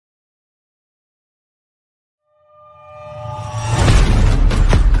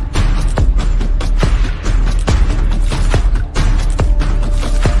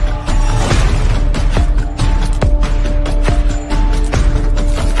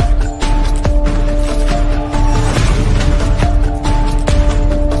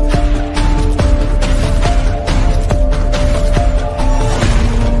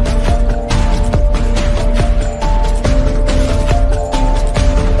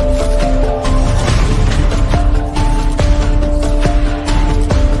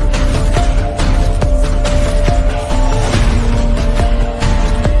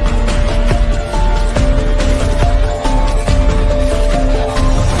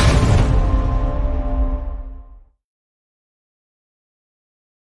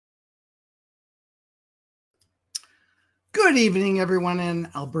Good evening, everyone in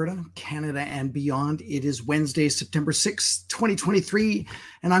Alberta, Canada, and beyond. It is Wednesday, September 6th, 2023,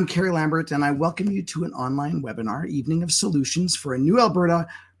 and I'm Kerry Lambert, and I welcome you to an online webinar, Evening of Solutions for a New Alberta,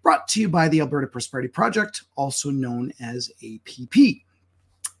 brought to you by the Alberta Prosperity Project, also known as APP.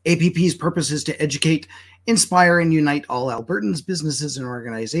 APP's purpose is to educate, inspire, and unite all Albertans, businesses, and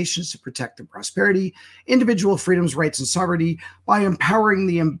organizations to protect their prosperity, individual freedoms, rights, and sovereignty by empowering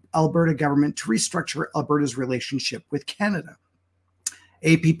the Alberta government to restructure Alberta's relationship with Canada.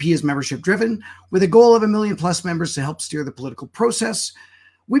 APP is membership-driven, with a goal of 1 million plus members to help steer the political process.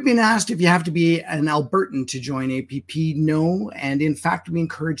 We've been asked if you have to be an Albertan to join APP. No, and in fact, we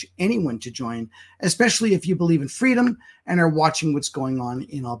encourage anyone to join, especially if you believe in freedom and are watching what's going on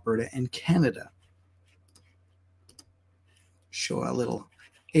in Alberta and Canada. Show a little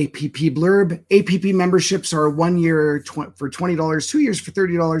APP blurb. APP memberships are 1 year for $20, 2 years for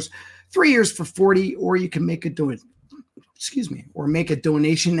 $30, 3 years for $40, or you can make a donation. Make a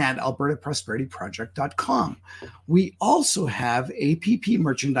donation at albertaprosperityproject.com. We also have APP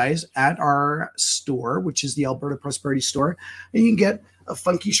merchandise at our store, which is the Alberta Prosperity Store. And you can get a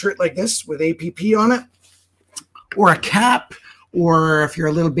funky shirt like this with APP on it, or a cap, or if you're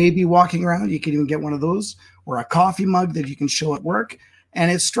a little baby walking around, you can even get one of those, or a coffee mug that you can show at work. And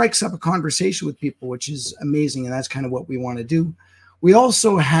it strikes up a conversation with people, which is amazing. And that's kind of what we want to do. We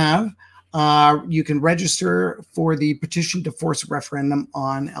also have you can register for the petition to force a referendum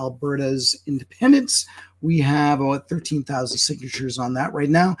on Alberta's independence. We have about 13,000 signatures on that right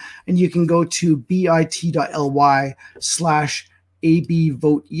now. And you can go to bit.ly/AB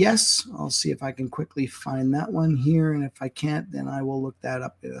vote yes. I'll see if I can quickly find that one here. And if I can't, then I will look that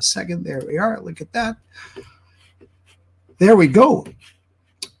up in a second. There we are. Look at that. There we go.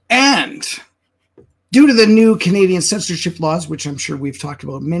 And due to the new Canadian censorship laws, which I'm sure we've talked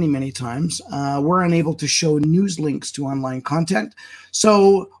about many, many times, we're unable to show news links to online content.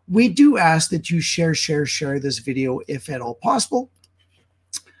 So we do ask that you share this video if at all possible.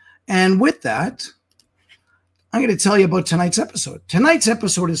 And with that, I'm going to tell you about tonight's episode. Tonight's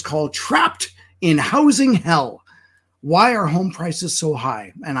episode is called Trapped in Housing Hell: Why Are Home Prices So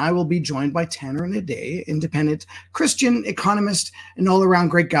High? And I will be joined by Tanner Hinder, independent Christian economist and all-around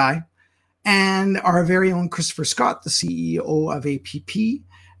great guy, and our very own Christopher Scott, the CEO of APP.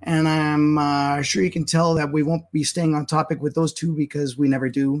 And I'm sure you can tell that we won't be staying on topic with those two because we never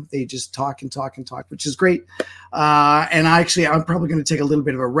do. They just talk and talk and talk, which is great. And I'm probably going to take a little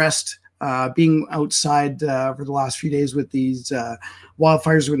bit of a rest, being outside for the last few days with these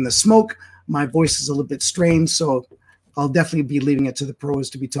wildfires in the smoke. My voice is a little bit strained, so I'll definitely be leaving it to the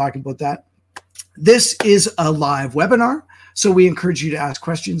pros to be talking about that. This is a live webinar, so we encourage you to ask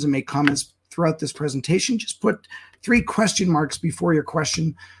questions and make comments throughout this presentation. Just put 3 question marks before your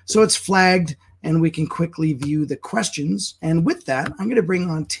question so it's flagged and we can quickly view the questions. And with that, I'm going to bring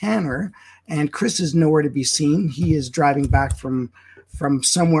on Tanner, and Chris is nowhere to be seen. He is driving back from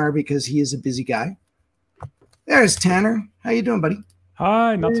somewhere because he is a busy guy. There's Tanner. How you doing, buddy?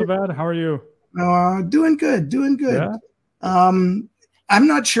 Hi, not so bad. How are you? Doing good. Yeah. I'm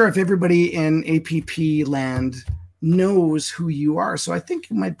not sure if everybody in APP land knows who you are. So I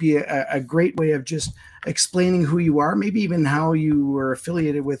think it might be a great way of just explaining who you are, maybe even how you were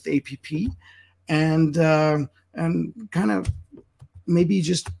affiliated with APP, and kind of maybe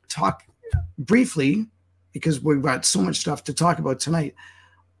just talk briefly, because we've got so much stuff to talk about tonight,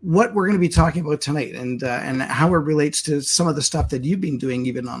 what we're going to be talking about tonight, and how it relates to some of the stuff that you've been doing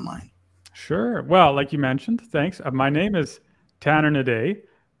even online. Sure. Well, like you mentioned, thanks. My name is Tanner Hinder.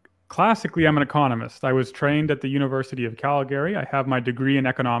 Classically, I'm an economist. I was trained at the University of Calgary. I have my degree in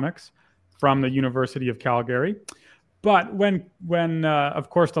economics from the University of Calgary. But when of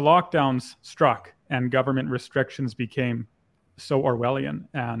course, the lockdowns struck and government restrictions became so Orwellian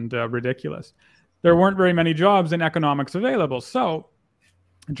and ridiculous, there weren't very many jobs in economics available. So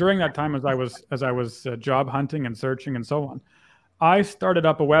during that time, as I was job hunting and searching and so on, I started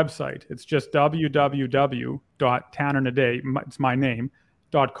up a website. It's just www.tannerhinder, it's my name,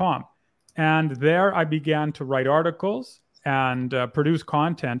 .com. And there I began to write articles and produce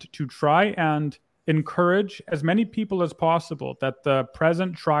content to try and encourage as many people as possible that the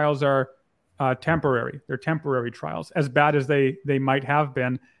present trials are temporary. They're temporary trials, as bad as they might have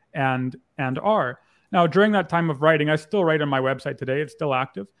been and are. Now, during that time of writing, I still write on my website today. It's still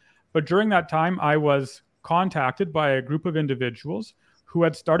active. But during that time, I was contacted by a group of individuals who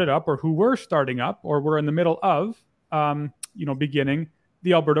had started up, or who were starting up, or were in the middle of, beginning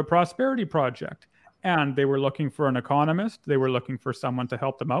the Alberta Prosperity Project. And they were looking for an economist. They were looking for someone to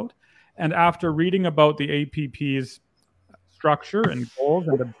help them out. And after reading about the APP's structure and goals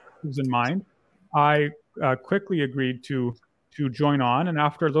and objectives in mind, I quickly agreed to join on. And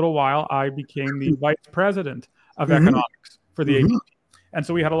after a little while, I became the vice president of economics for the APP. And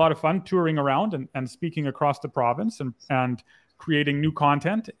so we had a lot of fun touring around and speaking across the province and creating new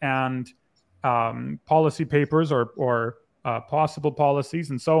content and policy papers or possible policies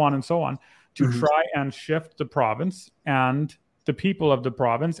and so on to try and shift the province and the people of the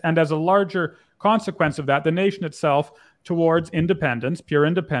province, and as a larger consequence of that, the nation itself, towards independence, pure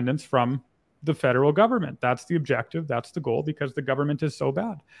independence from the federal government. That's the objective. That's the goal, because the government is so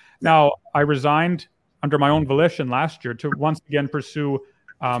bad. Now, I resigned under my own volition last year to once again pursue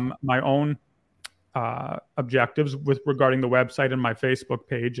my own objectives regarding the website and my Facebook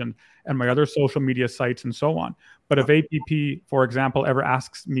page and my other social media sites and so on. But if APP, for example, ever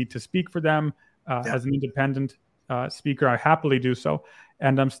asks me to speak for them as an independent speaker, I happily do so.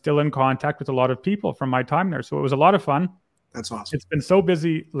 And I'm still in contact with a lot of people from my time there. So it was a lot of fun. That's awesome. It's been so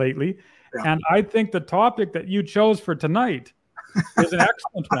busy lately. Yeah. And I think the topic that you chose for tonight is an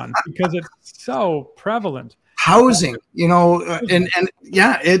excellent one because it's so prevalent. Housing, and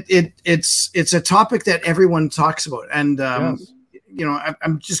it's a topic that everyone talks about. And, I'm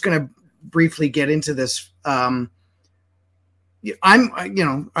just going to briefly get into this. I've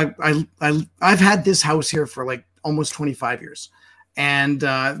had this house here for like almost 25 years, and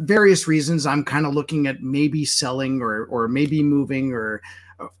various reasons I'm kind of looking at maybe selling or maybe moving, or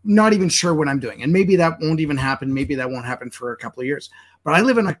not even sure what I'm doing. And maybe that won't even happen. Maybe that won't happen for a couple of years. But I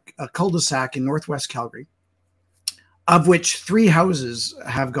live in a cul-de-sac in Northwest Calgary, of which 3 houses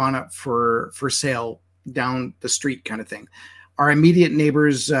have gone up for sale down the street, kind of thing. Our immediate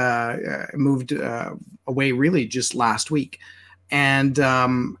neighbors moved away really just last week. And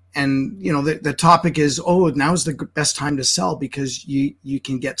the topic is, now's the best time to sell because you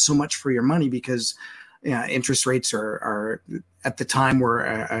can get so much for your money because interest rates are at the time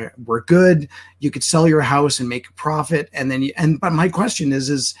were good. You could sell your house and make a profit. But my question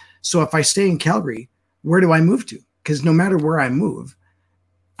is so if I stay in Calgary, where do I move to? Because no matter where I move,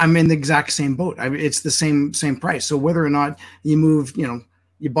 I'm in the exact same boat. It's the same price. So whether or not you move,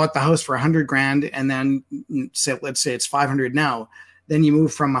 you bought the house for $100,000 and then let's say it's 500 now, then you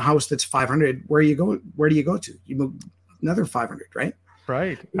move from a house that's 500. Where do you go to? You move another 500, right?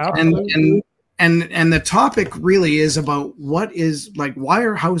 Right. Absolutely. And the topic really is about why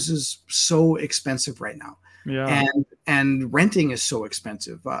are houses so expensive right now? Yeah. And renting is so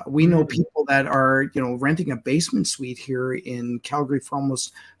expensive. We know people that are, renting a basement suite here in Calgary for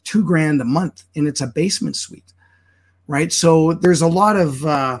almost $2,000 a month, and it's a basement suite, right? So there's a lot of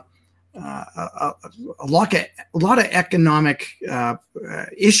economic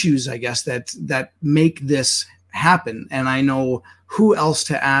issues, I guess, that make this happen. And I know who else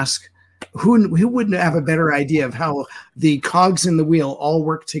to ask. Who wouldn't have a better idea of how the cogs in the wheel all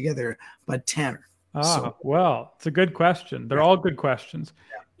work together but Tanner? Well, it's a good question. They're all good questions.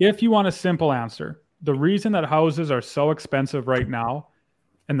 Yeah. If you want a simple answer, the reason that houses are so expensive right now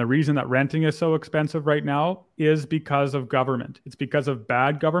and the reason that renting is so expensive right now is because of government. It's because of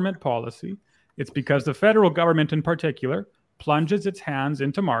bad government policy. It's because the federal government in particular plunges its hands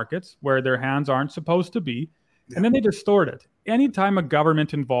into markets where their hands aren't supposed to be, and then they distort it. Anytime a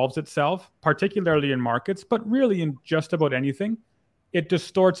government involves itself, particularly in markets, but really in just about anything, it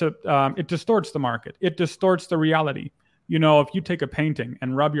distorts it. It distorts the market. It distorts the reality. If you take a painting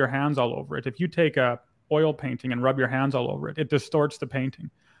and rub your hands all over it, if you take a oil painting and rub your hands all over it, it distorts the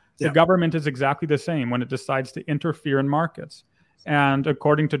painting. Yeah. The government is exactly the same when it decides to interfere in markets. And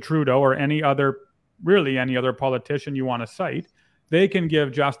according to Trudeau or any other politician you want to cite, they can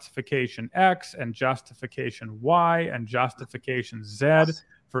give justification X and justification Y and justification Z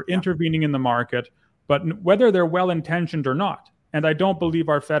for intervening in the market, but whether they're well-intentioned or not. And I don't believe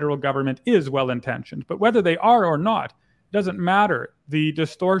our federal government is well-intentioned, but whether they are or not doesn't matter. The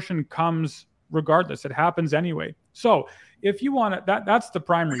distortion comes regardless. It happens anyway. So if you want to, that's the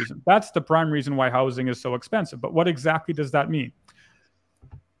prime reason. That's the prime reason why housing is so expensive. But what exactly does that mean?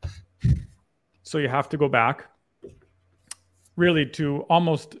 So you have to go back really to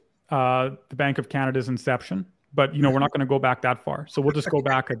almost the Bank of Canada's inception. But, we're not going to go back that far. So we'll just go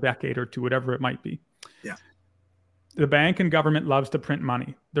back a decade or two, whatever it might be. Yeah. The bank and government loves to print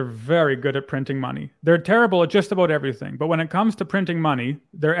money. They're very good at printing money. They're terrible at just about everything. But when it comes to printing money,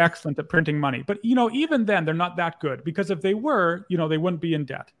 they're excellent at printing money. But, even then, they're not that good because if they were, they wouldn't be in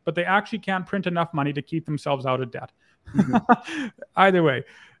debt. But they actually can't print enough money to keep themselves out of debt. Mm-hmm. Either way.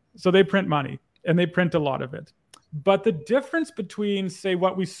 So they print money and they print a lot of it. But the difference between, say,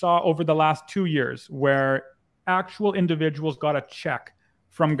 what we saw over the last 2 years where actual individuals got a check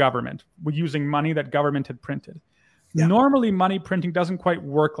from government using money that government had printed. Yeah. Normally, money printing doesn't quite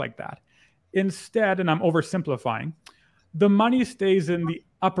work like that. Instead, and I'm oversimplifying, the money stays in the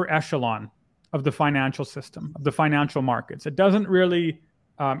upper echelon of the financial system, of the financial markets. It doesn't really,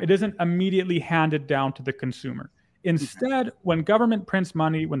 it isn't immediately handed down to the consumer. Instead, when government prints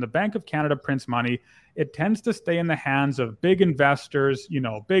money, when the Bank of Canada prints money, it tends to stay in the hands of big investors,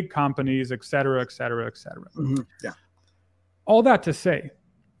 big companies, et cetera, et cetera, et cetera. Yeah. All that to say,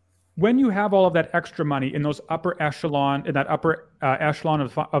 when you have all of that extra money in those upper echelon, in that upper echelon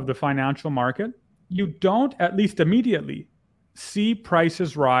of the financial market, you don't, at least immediately, see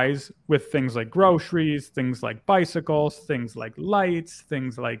prices rise with things like groceries, things like bicycles, things like lights,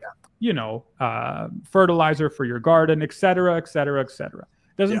 things like, fertilizer for your garden, et cetera, et cetera, et cetera.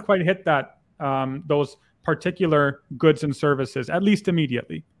 Doesn't quite hit that, those particular goods and services, at least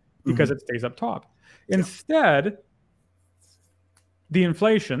immediately, because it stays up top. Instead, the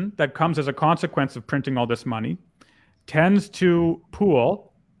inflation that comes as a consequence of printing all this money tends to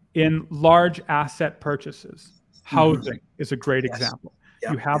pool in large asset purchases. Housing is a great example.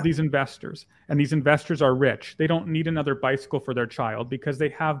 You have these investors, and these investors are rich. They don't need another bicycle for their child because they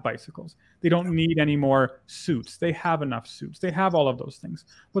have bicycles. They don't need any more suits. They have enough suits. They have all of those things.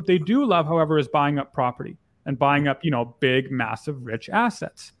 What they do love, however, is buying up property and buying up, big, massive, rich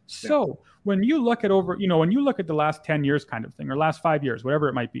assets. So when you look at when you look at the last 10 years kind of thing, or last 5 years, whatever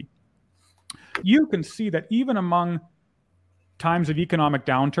it might be, you can see that even among times of economic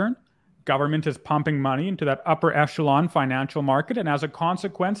downturn, government is pumping money into that upper echelon financial market. And as a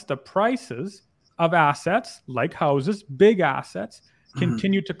consequence, the prices of assets like houses, big assets,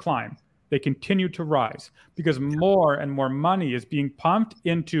 continue to climb. They continue to rise because more and more money is being pumped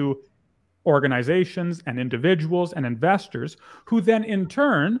into organizations and individuals and investors who then in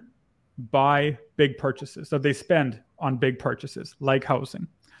turn buy big purchases. So they spend on big purchases like housing.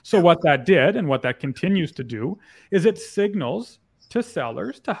 So what that did and what that continues to do is it signals to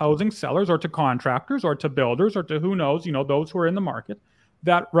sellers, to housing sellers, or to contractors, or to builders, or to who knows, those who are in the market,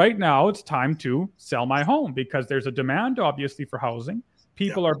 that right now it's time to sell my home because there's a demand, obviously, for housing.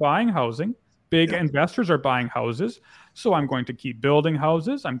 People are buying housing. Big investors are buying houses. So I'm going to keep building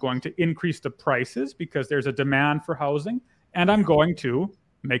houses. I'm going to increase the prices because there's a demand for housing. And I'm going to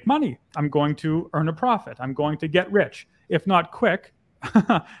make money. I'm going to earn a profit. I'm going to get rich, if not quick,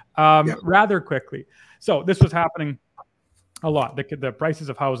 rather quickly. So this was happening a lot. The prices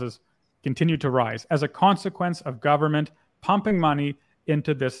of houses continue to rise as a consequence of government pumping money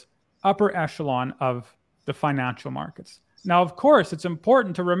into this upper echelon of the financial markets. Now, of course, it's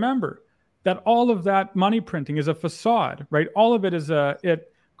important to remember that all of that money printing is a facade, right? All of it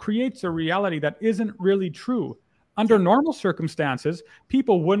it creates a reality that isn't really true. Under normal circumstances,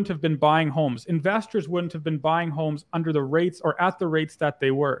 people wouldn't have been buying homes. Investors wouldn't have been buying homes under the rates or at the rates that they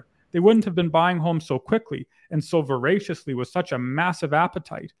were. They wouldn't have been buying homes so quickly and so voraciously with such a massive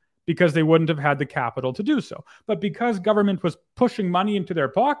appetite because they wouldn't have had the capital to do so. But because government was pushing money into their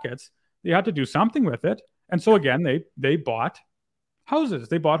pockets, they had to do something with it. And so again, they bought houses,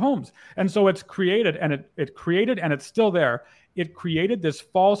 they bought homes. And so it's created, and it created, and it's still there. It created this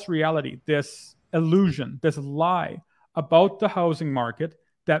false reality, this illusion, this lie about the housing market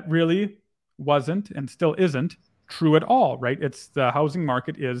that really wasn't and still isn't true at all, right? It's the housing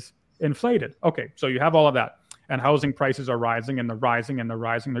market is inflated. Okay, so you have all of that, and housing prices are rising and they're rising and they're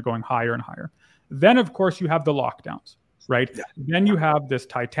rising. They're going higher and higher. Then, of course, you have the lockdowns, right? Then you have this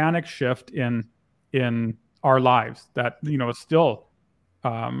titanic shift in our lives that is still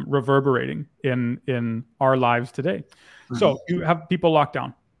reverberating in our lives today. So you have people locked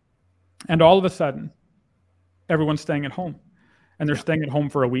down, and all of a sudden, everyone's staying at home, and they're staying at home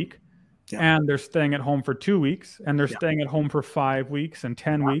for a week. And they're staying at home for 2 weeks, and they're staying at home for 5 weeks and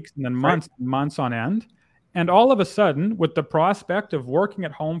 10 weeks, and then months and months on end. And all of a sudden, with the prospect of working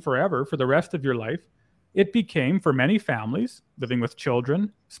at home forever for the rest of your life, it became, for many families living with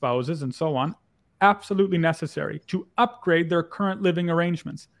children, spouses, and so on, absolutely necessary to upgrade their current living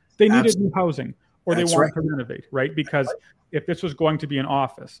arrangements. They needed new housing, or they wanted to renovate, right? Because if this was going to be an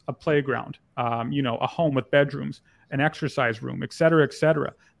office, a playground, a home with bedrooms, an exercise room, et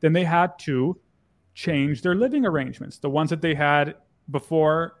cetera, then they had to change their living arrangements. The ones that they had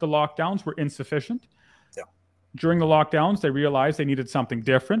before the lockdowns were insufficient. During the lockdowns, they realized they needed something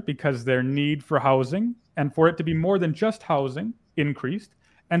different because their need for housing and for it to be more than just housing increased.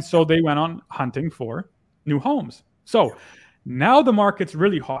 And so they went on hunting for new homes. So now the market's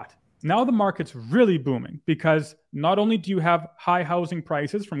really hot. Now the market's really booming because not only do you have high housing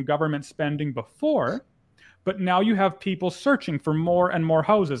prices from government spending before, but now you have people searching for more and more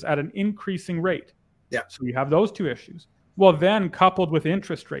houses at an increasing rate. So you have those two issues. Well, then coupled with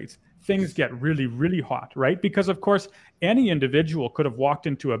interest rates, things get really, really hot, right? Because of course, any individual could have walked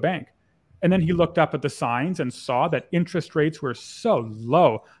into a bank And then he looked up at the signs and saw that interest rates were so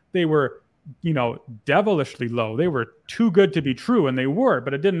low. They were, devilishly low. They were too good to be true, and they were,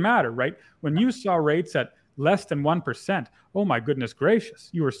 but it didn't matter, right? When you saw rates at less than 1%, oh my goodness gracious,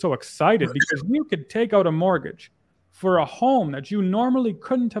 you were so excited because you could take out a mortgage for a home that you normally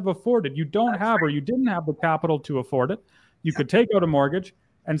couldn't have afforded. You don't have, or you didn't have the capital to afford it. You could take out a mortgage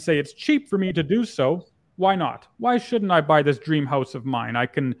and say, it's cheap for me to do so. Why not? Why shouldn't I buy this dream house of mine? I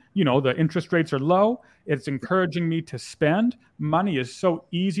can, the interest rates are low. It's encouraging me to spend. Money is so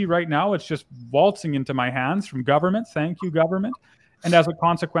easy right now. It's just waltzing into my hands from government. Thank you, government. And as a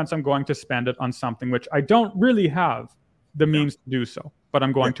consequence, I'm going to spend it on something which I don't really have the means to do so, but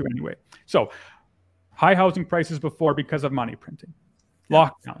I'm going to anyway. So high housing prices before because of money printing.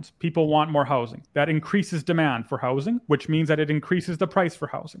 Lockdowns. People want more housing. That increases demand for housing, which means that it increases the price for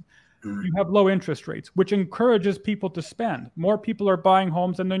housing. You have low interest rates, which encourages people to spend. More people are buying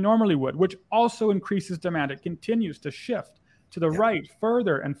homes than they normally would, which also increases demand. It continues to shift to the right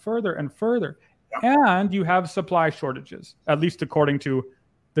further and further and further. And you have supply shortages, at least according to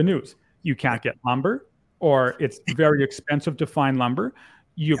the news. You can't get lumber, or it's very expensive to find lumber.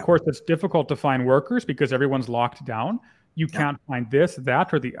 Of course, it's difficult to find workers because everyone's locked down. You can't find this,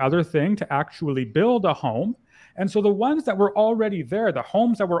 that, or the other thing to actually build a home. And so the ones that were already there, the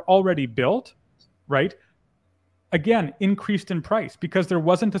homes that were already built, right, again, increased in price because there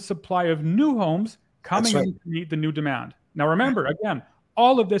wasn't a supply of new homes coming in to meet the new demand. Now, remember, again,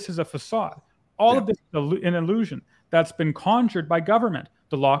 all of this is a facade. All of this is an illusion that's been conjured by government.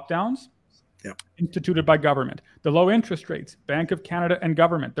 The lockdowns, instituted by government. The low interest rates, Bank of Canada and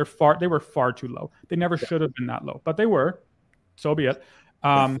government, they were far too low. They never should have been that low, but they were. So be it.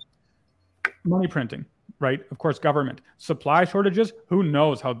 Money printing, right? Of course, government. Supply shortages, who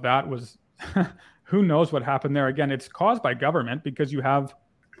knows how that was, who knows what happened there. Again, it's caused by government because you have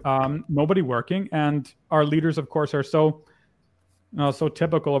nobody working, and our leaders, of course, are so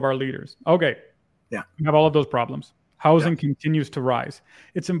typical of our leaders. Okay. Yeah. We have all of those problems. Housing continues to rise.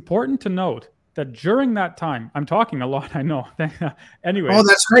 It's important to note that during that time, I'm talking a lot, I know. Anyway. Oh,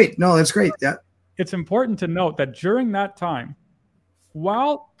 that's great. No, that's great. Yeah. It's important to note that during that time,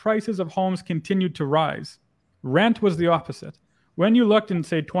 while prices of homes continued to rise, rent was the opposite. When you looked in,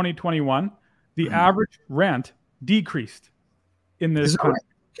 say, 2021, the average rent decreased in this country.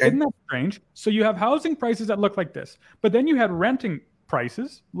 Okay. Isn't that strange? So you have housing prices that look like this, but then you had renting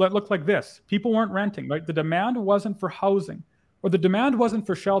prices that looked like this. People weren't renting, right? The demand wasn't for housing, or the demand wasn't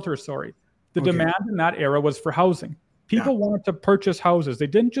for shelter, sorry. The demand in that era was for housing. People wanted to purchase houses. They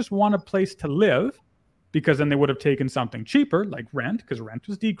didn't just want a place to live, because then they would have taken something cheaper, like rent, because rent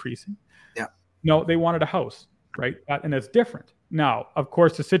was decreasing. Yeah. No, they wanted a house, right? And it's different. Now, of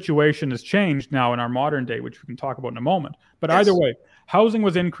course, the situation has changed now in our modern day, which we can talk about in a moment. But either way, housing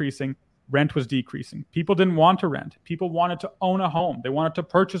was increasing, rent was decreasing. People didn't want to rent. People wanted to own a home. They wanted to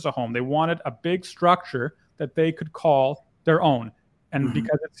purchase a home. They wanted a big structure that they could call their own. And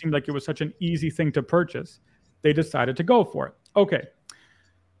because it seemed like it was such an easy thing to purchase, they decided to go for it. Okay.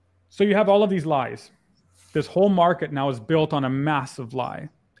 So you have all of these lies. This whole market now is built on a massive lie.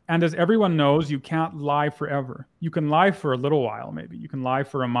 And as everyone knows, you can't lie forever. You can lie for a little while, maybe. You can lie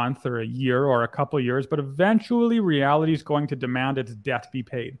for a month or a year or a couple of years, but eventually reality is going to demand its debt be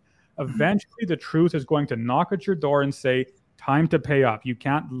paid. Eventually, the truth is going to knock at your door and say, time to pay up. You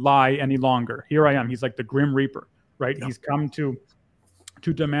can't lie any longer. Here I am. He's like the Grim Reaper, right? Yep. He's come to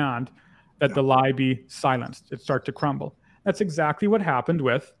demand that the lie be silenced. It start to crumble. That's exactly what happened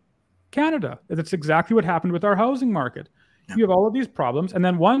with Canada. That's exactly what happened with our housing market. You have all of these problems, and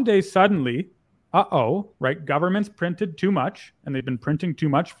then one day suddenly, right? Governments printed too much, and they've been printing too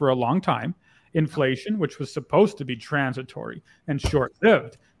much for a long time. Inflation, which was supposed to be transitory and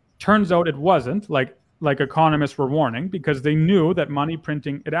short-lived, turns out it wasn't, like economists were warning, because they knew that money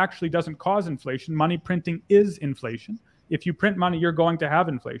printing, it actually doesn't cause inflation. Money printing is inflation. If you print money, you're going to have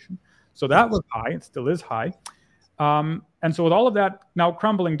inflation. So that was high. It still is high. And so with all of that now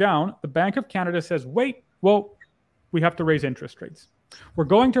crumbling down, the Bank of Canada says, wait, well, we have to raise interest rates. We're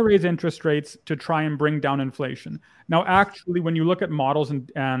going to raise interest rates to try and bring down inflation. Now, actually, when you look at models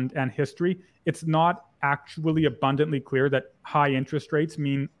and history, it's not actually abundantly clear that high interest rates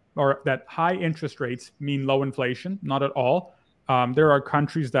mean low inflation. Not at all. There are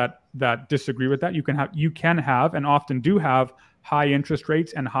countries that disagree with that. You can have and often do have high interest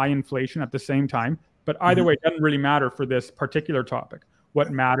rates and high inflation at the same time. But either way, it doesn't really matter for this particular topic.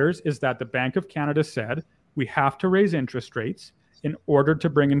 What matters is that the Bank of Canada said we have to raise interest rates in order to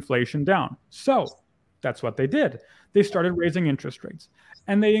bring inflation down. So that's what they did. They started raising interest rates,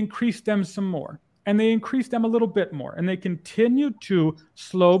 and they increased them some more. and they increase them a little bit more. And they continue to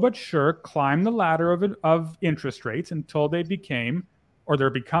slow but sure climb the ladder of interest rates until they became, or they're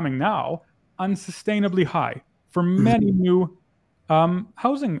becoming now, unsustainably high for many new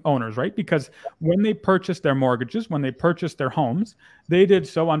housing owners, right? Because when they purchased their mortgages, when they purchased their homes, they did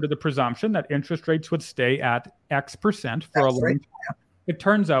so under the presumption that interest rates would stay at X% for a long time. It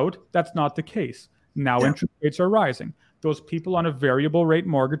turns out that's not the case. Now interest rates are rising. Those people on a variable rate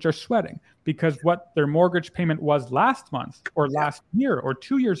mortgage are sweating because what their mortgage payment was last month or last year or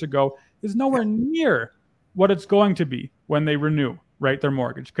 2 years ago is nowhere near what it's going to be when they renew, right, their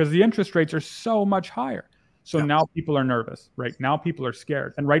mortgage, because the interest rates are so much higher. So now people are nervous, right? Now people are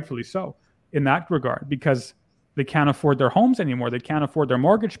scared, and rightfully so in that regard, because they can't afford their homes anymore. They can't afford their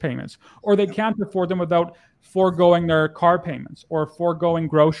mortgage payments, or they can't afford them without foregoing their car payments or foregoing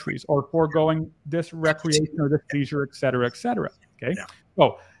groceries or foregoing this recreation or this leisure, et cetera, okay?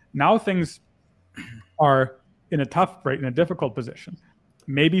 So now things are in a difficult position.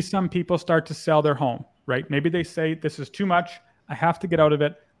 Maybe some people start to sell their home, right? Maybe they say, this is too much. I have to get out of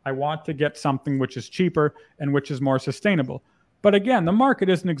it. I want to get something which is cheaper and which is more sustainable. But again, the market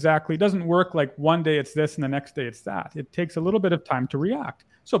doesn't work like one day it's this and the next day it's that. It takes a little bit of time to react.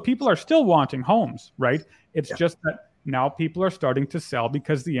 So people are still wanting homes, right? It's just that now people are starting to sell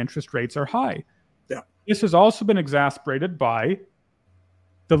because the interest rates are high. Yeah. This has also been exacerbated by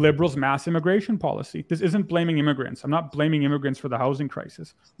the Liberals' mass immigration policy. This isn't blaming immigrants. I'm not blaming immigrants for the housing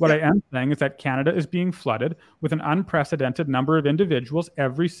crisis. What I am saying is that Canada is being flooded with an unprecedented number of individuals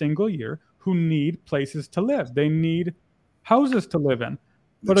every single year who need places to live. They need houses to live in.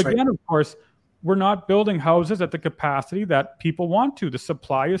 But again, of course, we're not building houses at the capacity that people want to. The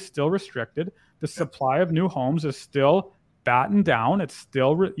supply is still restricted. The supply of new homes is still battened down. It's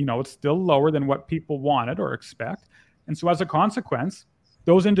still, it's still lower than what people wanted or expect. And so as a consequence,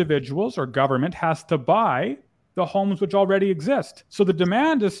 those individuals or government has to buy the homes which already exist. So the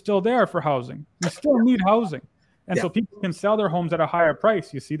demand is still there for housing. We still need housing. And so people can sell their homes at a higher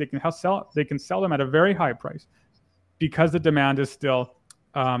price. You see, they can sell them at a very high price because the demand is still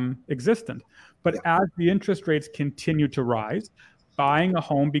existent. But as the interest rates continue to rise, buying a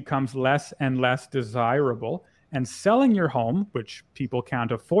home becomes less and less desirable, and selling your home, which people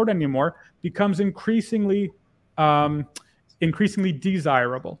can't afford anymore, becomes increasingly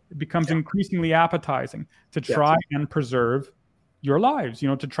desirable. It becomes increasingly appetizing to try and preserve your lives,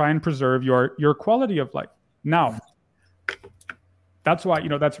 to try and preserve your quality of life. Now, that's why,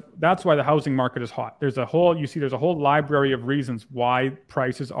 that's why the housing market is hot. There's a whole library of reasons why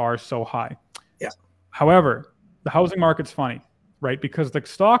prices are so high. Yeah. However, the housing market's funny, right? Because the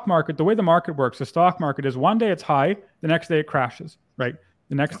stock market, the way the market works, the stock market is one day it's high, the next day it crashes, right?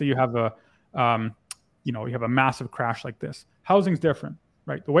 The next day you have a massive crash like this. Housing's different,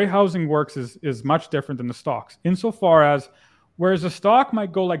 right? The way housing works is much different than the stocks, insofar as whereas the stock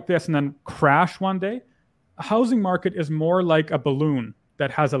might go like this and then crash one day, a housing market is more like a balloon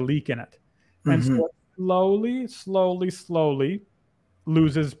that has a leak in it. And so it slowly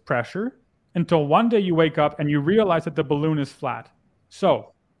loses pressure until one day you wake up and you realize that the balloon is flat.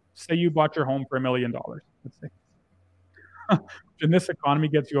 So say you bought your home for $1 million, let's say. In this economy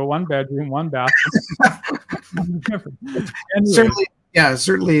gets you a 1-bedroom, 1-bathroom. Anyway.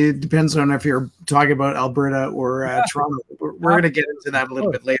 Certainly it depends on if you're talking about Alberta or Toronto. We're going to get into that a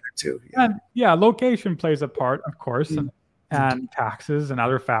little bit later too. And location plays a part, of course, and taxes and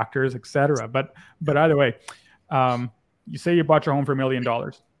other factors, etc. But either way, you say you bought your home for $1 million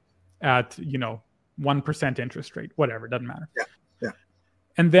at 1% interest rate, whatever, doesn't matter. Yeah.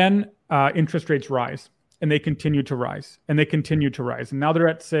 And then interest rates rise. And they continue to rise, and they continue to rise. And now they're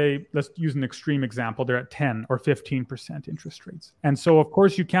at, say, let's use an extreme example, they're at 10 or 15% interest rates. And so, of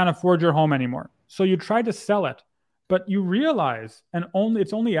course, you can't afford your home anymore. So you try to sell it, but you realize,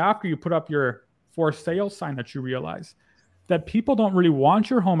 it's only after you put up your for sale sign that you realize that people don't really want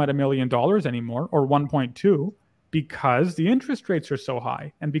your home at $1 million anymore, or 1.2, because the interest rates are so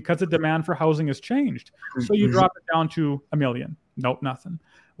high and because the demand for housing has changed. So you drop it down to $1 million. Nope, nothing.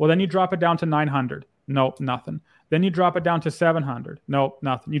 Well, then you drop it down to 900. Nope, nothing. Then you drop it down to 700. Nope,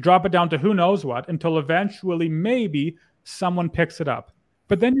 nothing. You drop it down to who knows what until eventually maybe someone picks it up.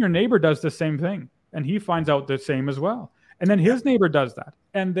 But then your neighbor does the same thing and he finds out the same as well. And then his neighbor does that.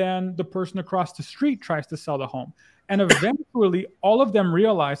 And then the person across the street tries to sell the home. And eventually all of them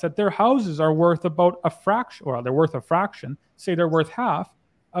realize that their houses are worth about a fraction, or they're worth a fraction, say they're worth half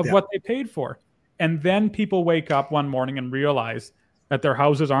of what they paid for. And then people wake up one morning and realize that their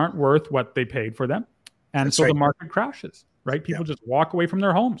houses aren't worth what they paid for them. And the market crashes, right? People just walk away from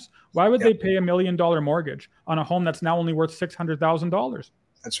their homes. Why would they pay $1 million mortgage on a home that's now only worth $600,000?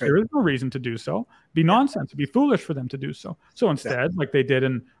 That's right. There is no reason to do so. Be nonsense. It'd be foolish for them to do so. So instead, like they did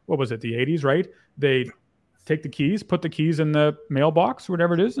in, what was it, the 80s, right? They take the keys, put the keys in the mailbox,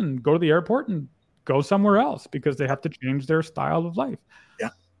 whatever it is, and go to the airport and go somewhere else because they have to change their style of life. Yeah.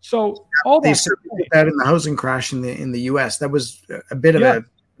 So all they certainly did that in the housing crash in the U.S. That was a bit of a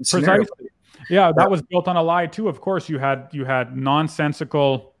scenario. Precisely. Yeah, that was built on a lie too. Of course, you had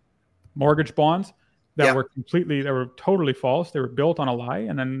nonsensical mortgage bonds that were totally false. They were built on a lie.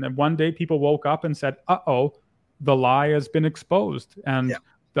 And then one day people woke up and said, uh-oh, the lie has been exposed. And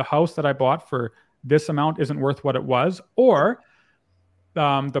the house that I bought for this amount isn't worth what it was. Or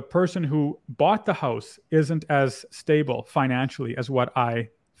the person who bought the house isn't as stable financially as what I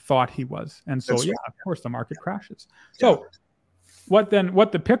thought he was. And so, of course, the market crashes. So what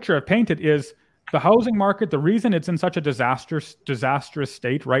the picture I've painted is the housing market, the reason it's in such a disastrous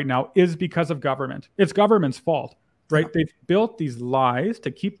state right now is because of government. It's government's fault, right? Yeah. They've built these lies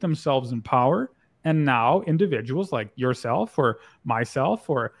to keep themselves in power. And now individuals like yourself or myself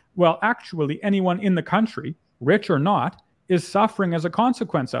or, well, actually anyone in the country, rich or not, is suffering as a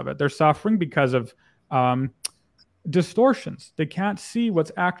consequence of it. They're suffering because of distortions. They can't see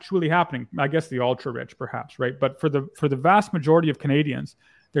what's actually happening. I guess the ultra rich perhaps, right? But for the vast majority of Canadians,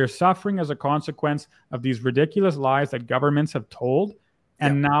 they're suffering as a consequence of these ridiculous lies that governments have told.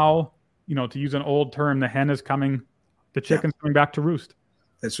 And now, to use an old term, the chicken's coming back to roost.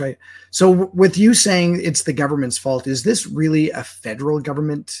 That's right. So with you saying it's the government's fault, is this really a federal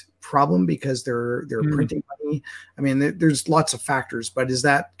government problem because they're printing money? I mean, there's lots of factors, but is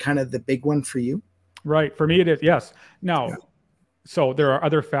that kind of the big one for you? Right. For me, it is. Yes. Now, so there are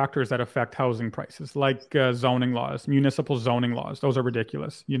other factors that affect housing prices, like zoning laws, municipal zoning laws. Those are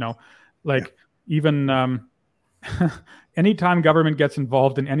ridiculous. Even anytime government gets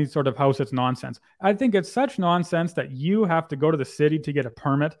involved in any sort of house, it's nonsense. I think it's such nonsense that you have to go to the city to get a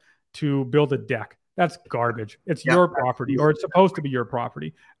permit to build a deck. That's garbage. It's your property, or it's supposed to be your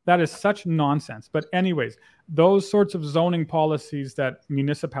property. That is such nonsense. But anyways, those sorts of zoning policies that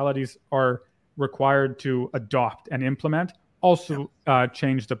municipalities are required to adopt and implement also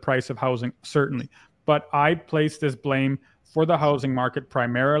change the price of housing, certainly. But I place this blame for the housing market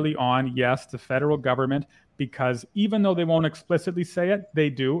primarily on, the federal government, because even though they won't explicitly say it, they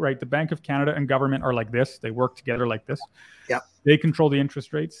do, right? The Bank of Canada and government are like this. They work together like this. Yeah. They control the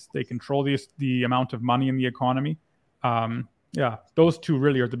interest rates. They control the amount of money in the economy. Those two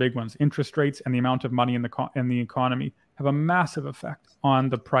really are the big ones. Interest rates and the amount of money in the economy have a massive effect on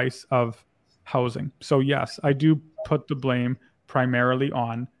the price of housing. So yes, I do put the blame primarily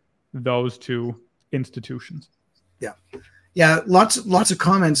on those two institutions. Yeah, lots of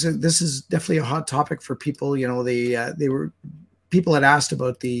comments. This is definitely a hot topic for people. People had asked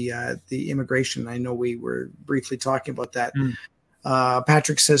about the immigration. I know we were briefly talking about that.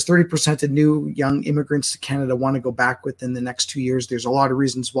 Patrick says 30% of new young immigrants to Canada want to go back within the next 2 years. There's a lot of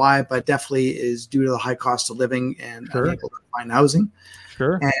reasons why, but definitely is due to the high cost of living and unable to find housing.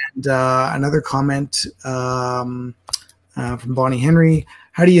 Sure. And another comment from Bonnie Henry.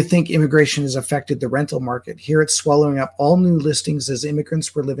 How do you think immigration has affected the rental market? Here it's swallowing up all new listings as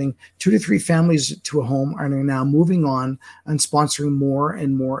immigrants were living 2 to 3 families to a home are now moving on and sponsoring more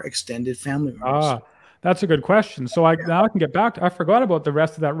and more extended family members. That's a good question. So now I can get back to, I forgot about the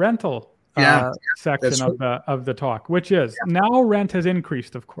rest of that rental section of the talk, which is now rent has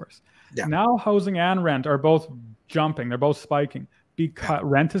increased, of course. Yeah. Now housing and rent are both jumping. They're both spiking. Because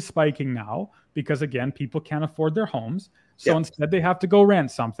rent is spiking now because, again, people can't afford their homes. So instead they have to go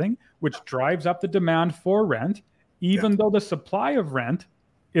rent something, which drives up the demand for rent, even though the supply of rent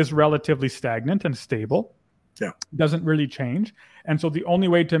is relatively stagnant and stable. Doesn't really change. And so the only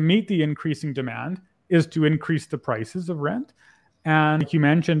way to meet the increasing demand is to increase the prices of rent. And like you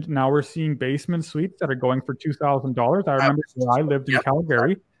mentioned, now we're seeing basement suites that are going for $2,000. I remember when I lived in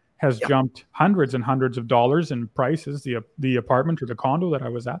Calgary, has jumped hundreds and hundreds of dollars in prices, the apartment or the condo that I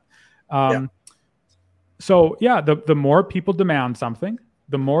was at. So the more people demand something,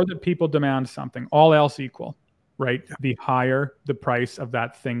 the more that people demand something, all else equal, right? The higher the price of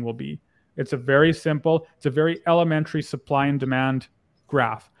that thing will be. It's a very elementary supply and demand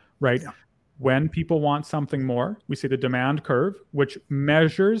graph, right? When people want something more, we see the demand curve, which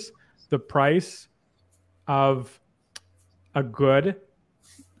measures the price of a good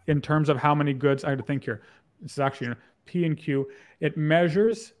in terms of how many goods. I had to think here. This is actually P and Q. It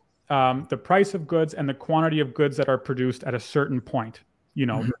measures the price of goods and the quantity of goods that are produced at a certain point, in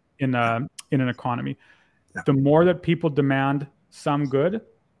an economy. The more that people demand some good,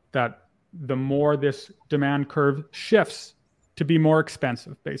 that the more this demand curve shifts to be more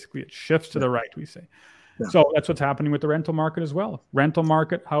expensive. Basically, it shifts to the right, we say. So that's what's happening with the rental market as well. Rental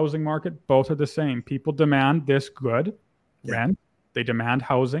market, housing market, both are the same. People demand this good rent. They demand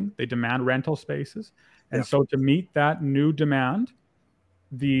housing. They demand rental spaces. And so to meet that new demand,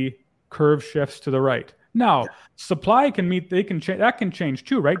 the curve shifts to the right. Now, supply that can change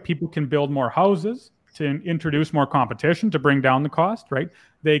too, right? People can build more houses to introduce more competition to bring down the cost, right?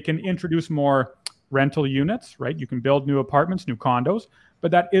 They can introduce more rental units, right? You can build new apartments, new condos,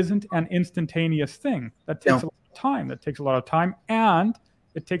 but that isn't an instantaneous thing. That takes a lot of time. That takes a lot of time, and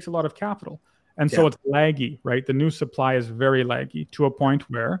it takes a lot of capital. And so it's laggy, right? The new supply is very laggy to a point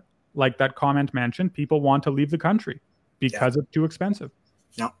where, like that comment mentioned, people want to leave the country because it's too expensive.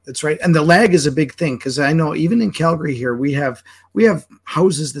 No, that's right. And the lag is a big thing, because I know even in Calgary here, we have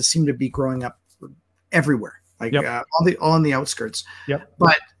houses that seem to be growing up everywhere, like all on the outskirts.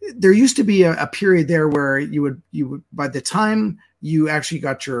 But there used to be a period there where you would by the time you actually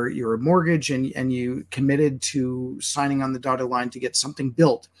got your mortgage and you committed to signing on the dotted line to get something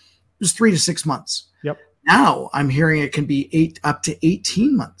built, it was 3 to 6 months. Now I'm hearing it can be up to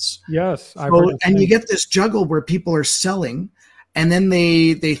 18 months. Yes. And you get this juggle where people are selling, and then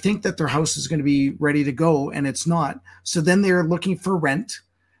they think that their house is going to be ready to go, and it's not. So then they're looking for rent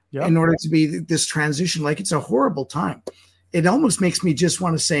in order to be this transition. Like, it's a horrible time. It almost makes me just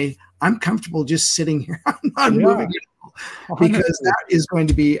want to say, I'm comfortable just sitting here. I'm not moving at all, because that is going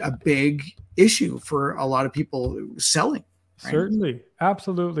to be a big issue for a lot of people selling. Right? Certainly.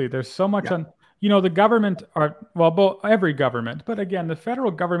 Absolutely. There's so much the government every government, but again, the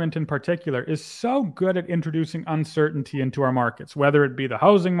federal government in particular is so good at introducing uncertainty into our markets, whether it be the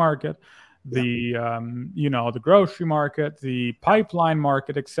housing market, the grocery market, the pipeline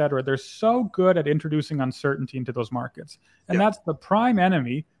market, et cetera. They're so good at introducing uncertainty into those markets. And that's the prime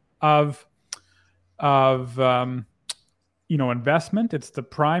enemy of investment. It's the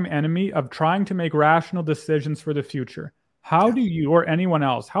prime enemy of trying to make rational decisions for the future. How do you, or anyone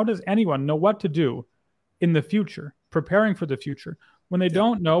else, how does anyone know what to do in the future, preparing for the future, when they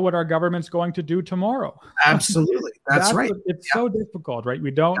don't know what our government's going to do tomorrow? Absolutely. That's right. It's so difficult, right? We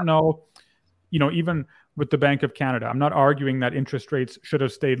don't know, even with the Bank of Canada. I'm not arguing that interest rates should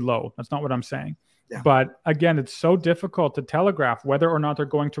have stayed low. That's not what I'm saying. But again, it's so difficult to telegraph whether or not they're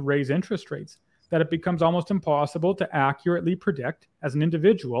going to raise interest rates that it becomes almost impossible to accurately predict as an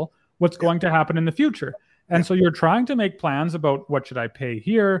individual what's going to happen in the future. And so you're trying to make plans about, what should I pay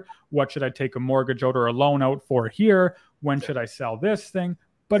here? What should I take a mortgage out or a loan out for here? When should I sell this thing?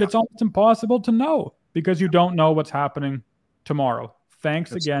 But it's almost impossible to know, because you don't know what's happening tomorrow.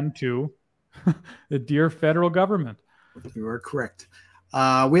 Thanks again to the dear federal government. You are correct.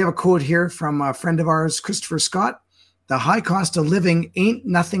 We have a quote here from a friend of ours, Christopher Scott. "The high cost of living ain't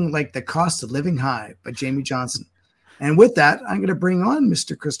nothing like the cost of living high," by Jamie Johnson. And with that, I'm going to bring on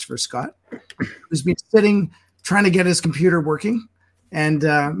Mr. Christopher Scott, who's been sitting trying to get his computer working. And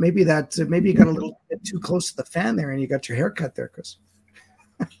maybe you got a little bit too close to the fan there, and you got your hair cut there, Chris.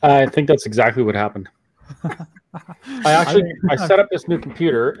 I think that's exactly what happened. I set up this new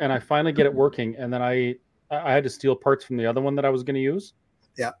computer, and I finally get it working, and then I had to steal parts from the other one that I was going to use.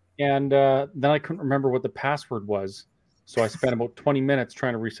 Yeah. And then I couldn't remember what the password was, so I spent about 20 minutes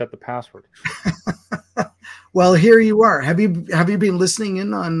trying to reset the password. Well, here you are. Have you been listening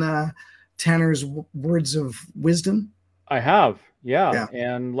in on Tanner's words of wisdom? I have, yeah.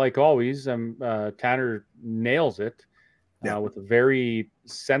 And like always, Tanner nails it with a very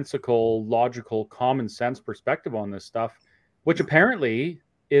sensical, logical, common sense perspective on this stuff, which apparently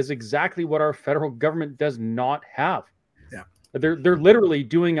is exactly what our federal government does not have. Yeah, they're literally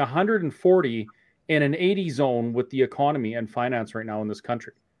doing 140 in an 80 zone with the economy and finance right now in this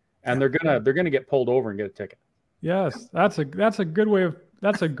country. And they're gonna get pulled over and get a ticket. Yes, that's a good way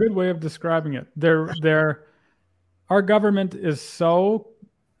of describing it. Our government is so,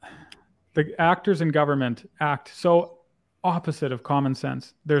 the actors in government act so opposite of common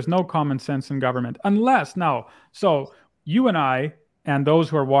sense. There's no common sense in government so you and I and those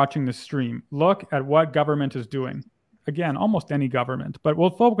who are watching this stream, look at what government is doing. Again, almost any government, but we'll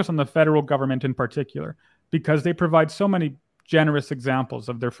focus on the federal government in particular, because they provide so many generous examples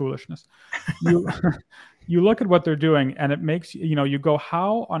of their foolishness. You look at what they're doing, and it makes you go,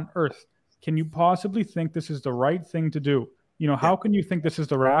 how on earth can you possibly think this is the right thing to do? How can you think this is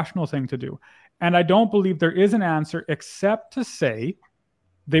the rational thing to do? And I don't believe there is an answer except to say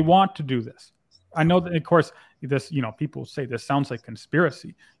they want to do this. I know that, of course, this, people say this sounds like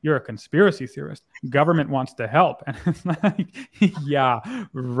conspiracy. You're a conspiracy theorist. Government wants to help. And it's like, yeah,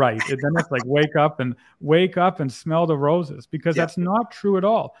 right. And then it's like, wake up and smell the roses, because that's not true at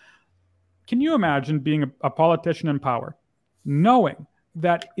all. Can you imagine being a politician in power, knowing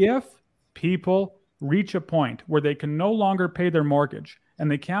that if people reach a point where they can no longer pay their mortgage, and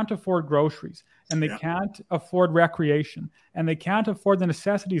they can't afford groceries, and they can't afford recreation, and they can't afford the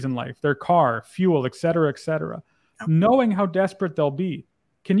necessities in life, their car, fuel, et cetera, knowing how desperate they'll be.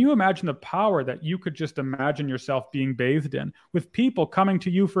 Can you imagine the power that you could just imagine yourself being bathed in, with people coming to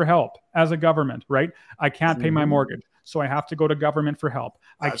you for help as a government, right? I can't pay my mortgage, so I have to go to government for help.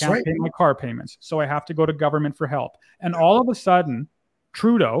 I can't pay my car payments, so I have to go to government for help. And all of a sudden,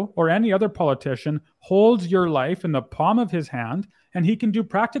 Trudeau or any other politician holds your life in the palm of his hand, and he can do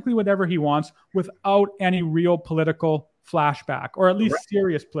practically whatever he wants without any real political flashback, or at least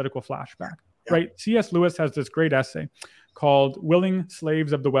serious political flashback, right? C.S. Lewis has this great essay called Willing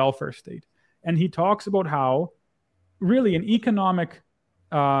Slaves of the Welfare State. And he talks about how really an economic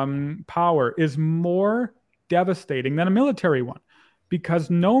power is more devastating than a military one, because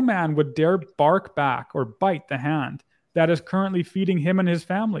no man would dare bark back or bite the hand that is currently feeding him and his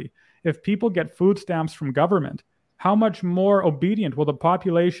family. If people get food stamps from government, how much more obedient will the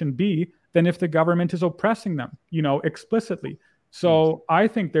population be than if the government is oppressing them, explicitly? So I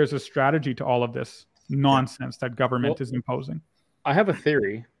think there's a strategy to all of this nonsense that government is imposing. I have a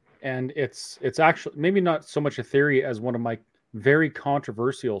theory, and it's actually maybe not so much a theory as one of my very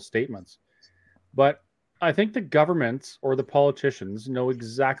controversial statements, but I think the governments or the politicians know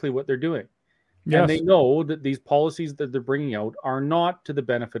exactly what they're doing. Yes. And they know that these policies that they're bringing out are not to the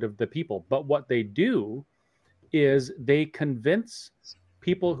benefit of the people. But what they do is they convince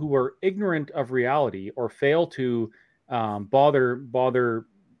people who are ignorant of reality or fail to bother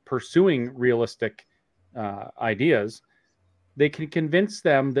pursuing realistic ideas. They can convince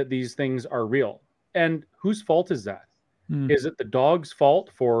them that these things are real. And whose fault is that? Is it the dog's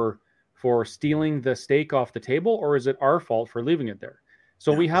fault for stealing the steak off the table, or is it our fault for leaving it there?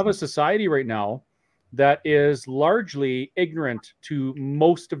 So we have a society right now that is largely ignorant to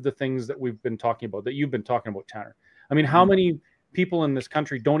most of the things that we've been talking about, that you've been talking about, Tanner. I mean, how many people in this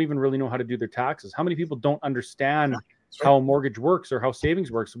country don't even really know how to do their taxes? How many people don't understand how a mortgage works or how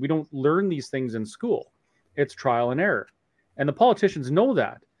savings works? We don't learn these things in school. It's trial and error. And the politicians know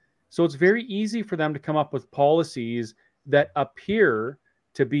that. So it's very easy for them to come up with policies that appear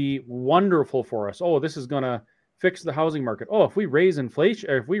to be wonderful for us. Oh, this is going to fix the housing market. Oh, if we raise inflation,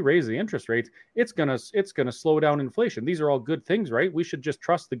 or if we raise the interest rates, it's gonna slow down inflation. These are all good things, right? We should just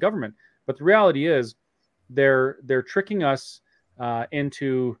trust the government. But the reality is, they're tricking us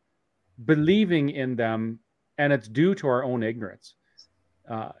into believing in them, and it's due to our own ignorance.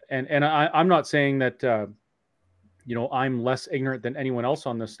 And I'm not saying that I'm less ignorant than anyone else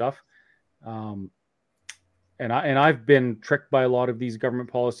on this stuff. And I've been tricked by a lot of these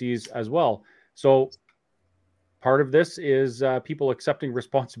government policies as well. So part of this is people accepting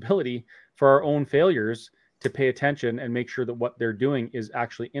responsibility for our own failures to pay attention and make sure that what they're doing is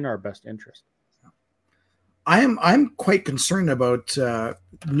actually in our best interest. I'm quite concerned about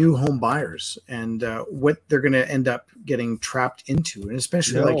new home buyers and what they're going to end up getting trapped into, and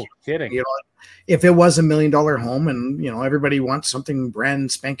especially if it was $1 million home and everybody wants something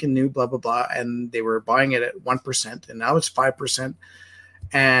brand spanking new, blah blah blah, and they were buying it at 1%, and now it's 5%.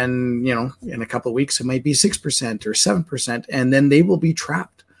 And, in a couple of weeks, it might be 6% or 7%. And then they will be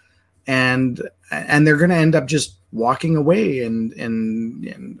trapped and they're going to end up just walking away.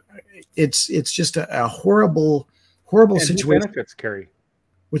 And it's just a horrible situation. Who benefits, Kerry?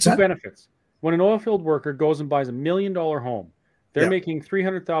 What's that? Who benefits? When an oil field worker goes and buys $1 million home, they're making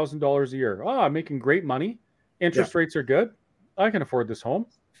 $300,000 a year. Oh, I'm making great money. Interest rates are good. I can afford this home.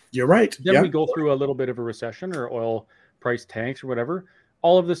 You're right. Then we go through a little bit of a recession or oil price tanks or whatever.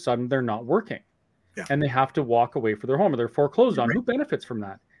 All of a sudden, they're not working. And they have to walk away for their home, or they're foreclosed on. Who benefits from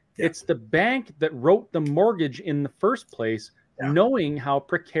that? It's the bank that wrote the mortgage in the first place, knowing how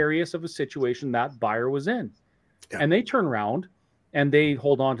precarious of a situation that buyer was in. And they turn around and they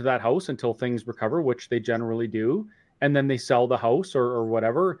hold on to that house until things recover, which they generally do. And then they sell the house or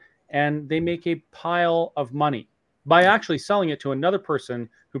whatever, and they make a pile of money by actually selling it to another person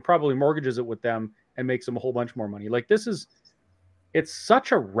who probably mortgages it with them and makes them a whole bunch more money. Like, it's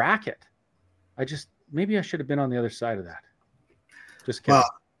such a racket. Maybe I should have been on the other side of that. Just kidding.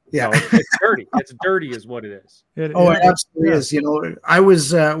 No, it's dirty. It's dirty is what it is. It absolutely is. I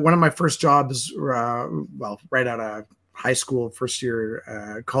was one of my first jobs, right out of high school, first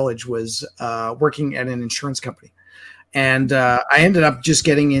year college, was working at an insurance company. And I ended up just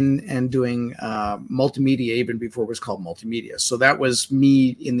getting in and doing multimedia, even before it was called multimedia. So that was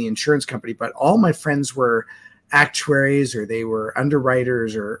me in the insurance company. But all my friends were actuaries, or they were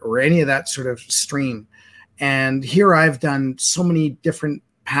underwriters, or any of that sort of stream. And here I've done so many different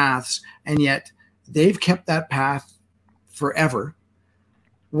paths, and yet they've kept that path forever.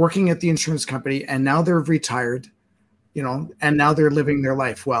 working at the insurance company, and now they're retired, and now they're living their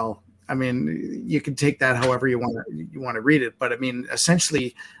life. Well, I mean, you can take that however you want to read it, but I mean,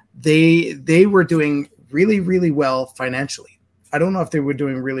 essentially, they were doing really, really well financially. I don't know if they were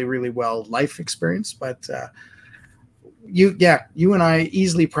doing really, really well life experience, but you and I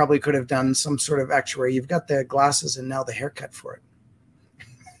easily probably could have done some sort of actuary. You've got the glasses and now the haircut for it.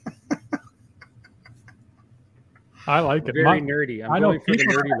 I like it. Very nerdy. I'm going for the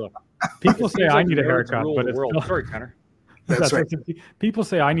nerdy look. People say I need a haircut, but it's still... Sorry, Tanner. That's right. People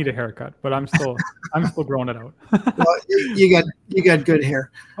say I need a haircut, but I'm still growing it out. Well, you got good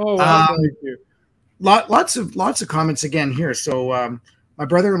hair. Oh, well, thank you. Lots of comments again here. So my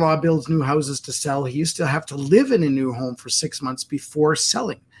brother-in-law builds new houses to sell. He used to have to live in a new home for 6 months before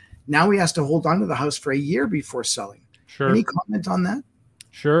selling. Now he has to hold on to the house for a year before selling. Sure. Any comment on that?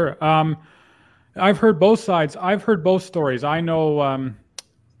 Sure. I've heard both sides. I've heard both stories. I know an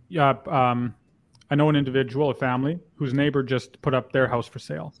individual, a family, whose neighbor just put up their house for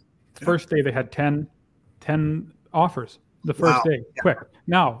sale. The first day they had 10 offers. The first day, quick.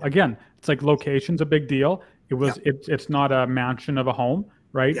 Now, again, it's like location's a big deal. It's not a mansion of a home,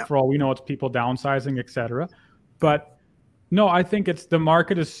 right? Yeah. For all we know, it's people downsizing, etc. But no, I think the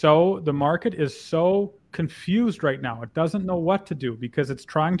market is so confused right now. It doesn't know what to do because it's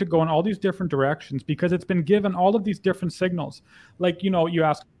trying to go in all these different directions because it's been given all of these different signals. Like, you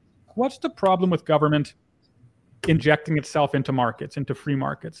ask, what's the problem with government injecting itself into markets, into free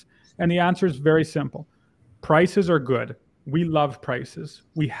markets? And the answer is very simple. Prices are good. We love prices.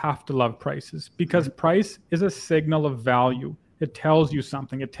 We have to love prices because price is a signal of value. It tells you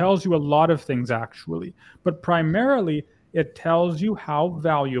something. It tells you a lot of things, actually. But primarily, it tells you how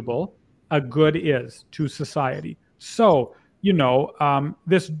valuable a good is to society. So,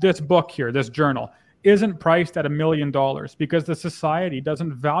 this book here, this journal, isn't priced at $1 million because the society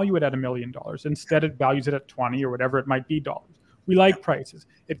doesn't value it at $1 million. Instead, it values it at 20 or whatever it might be dollars. We like prices.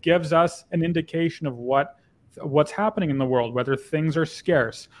 It gives us an indication of what's happening in the world, whether things are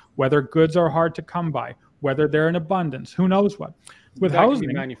scarce, whether goods are hard to come by, whether they're in abundance, who knows what. With housing, can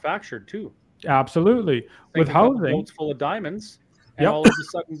be manufactured too. Absolutely. With housing, boats full of diamonds, and all of a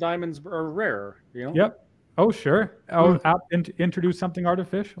sudden diamonds are rare. Yep. Oh, sure. Introduce something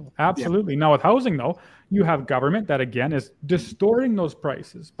artificial. Absolutely. Now with housing, though, you have government that again is distorting those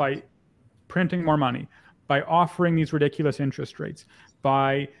prices by printing more money, by offering these ridiculous interest rates,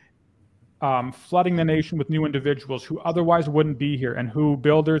 by flooding the nation with new individuals who otherwise wouldn't be here and who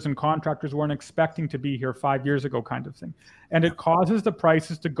builders and contractors weren't expecting to be here 5 years ago, kind of thing. And it causes the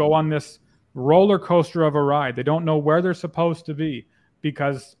prices to go on this roller coaster of a ride. They don't know where they're supposed to be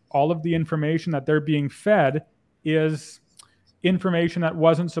because all of the information that they're being fed is information that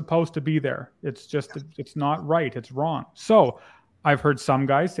wasn't supposed to be there. It's not right. It's wrong. So I've heard some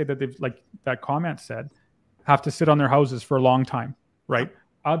guys say that they've, like that comment said, have to sit on their houses for a long time, right?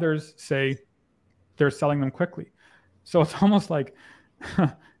 Others say they're selling them quickly. So it's almost like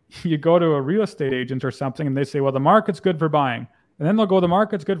you go to a real estate agent or something and they say, well, the market's good for buying. And then they'll go, the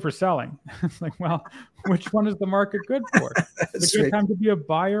market's good for selling. It's like, well, which one is the market good for? It's a good time to be a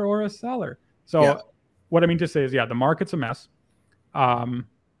buyer or a seller. So what I mean to say is, the market's a mess.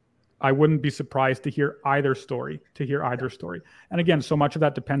 I wouldn't be surprised to hear either story. And again, so much of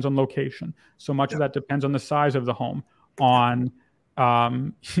that depends on location. So much of that depends on the size of the home, on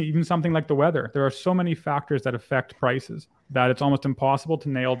even something like the weather. There are so many factors that affect prices that it's almost impossible to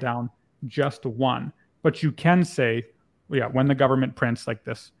nail down just one. But you can say, when the government prints like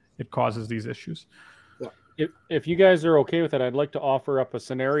this, it causes these issues. If you guys are okay with it, I'd like to offer up a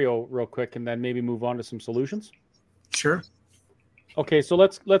scenario real quick and then maybe move on to some solutions. Sure. Okay, so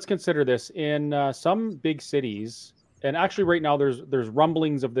let's consider this. In some big cities, and actually right now there's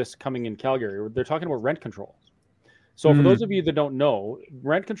rumblings of this coming in Calgary. They're talking about rent control. So for those of you that don't know,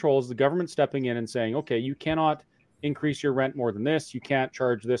 rent control is the government stepping in and saying, okay, you cannot increase your rent more than this. You can't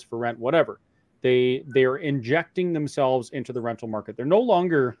charge this for rent, whatever. They are injecting themselves into the rental market. They're no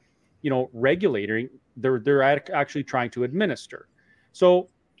longer, regulating. They're actually trying to administer. So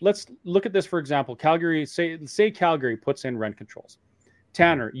let's look at this, for example. Calgary, say Calgary puts in rent controls.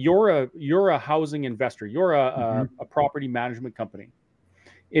 Tanner, you're a housing investor. You're a property management company.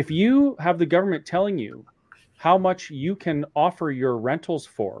 If you have the government telling you how much you can offer your rentals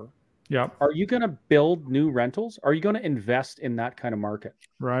for, are you going to build new rentals? Are you going to invest in that kind of market?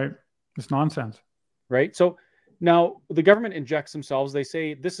 Right. It's nonsense. Right. So now the government injects themselves. They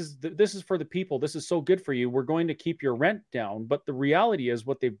say, this is for the people. This is so good for you. We're going to keep your rent down. But the reality is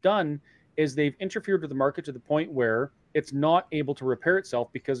what they've done is they've interfered with the market to the point where it's not able to repair itself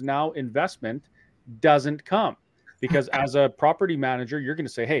because now investment doesn't come. because as a property manager, you're going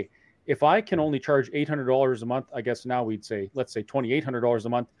to say, hey, if I can only charge $800 a month, I guess now let's say $2,800 a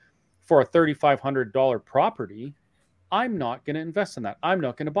month for a $3,500 property, I'm not going to invest in that. I'm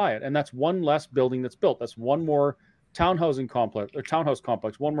not going to buy it. And that's one less building that's built. That's one more townhouse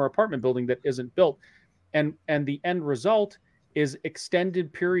complex, one more apartment building that isn't built. And the end result is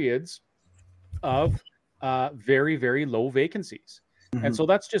extended periods of very, very low vacancies. Mm-hmm. And so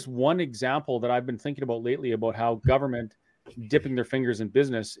that's just one example that I've been thinking about lately about how government dipping their fingers in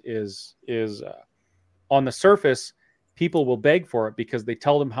business is on the surface, people will beg for it because they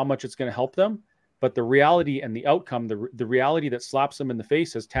tell them how much it's going to help them. But the reality and the outcome, the reality that slaps them in the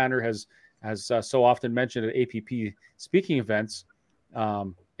face, as Tanner has so often mentioned at APP speaking events,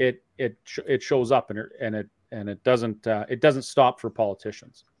 it shows up and it doesn't stop for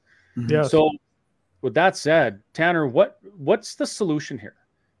politicians. Yeah. So with that said, Tanner, what's the solution here?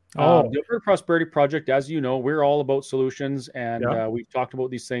 The Alberta Prosperity Project, as you know, we're all about solutions, and we've talked about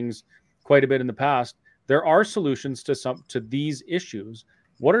these things quite a bit in the past. There are solutions to these issues.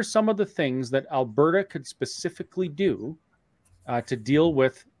 What are some of the things that Alberta could specifically do to deal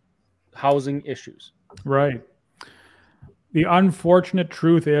with housing issues? Right. The unfortunate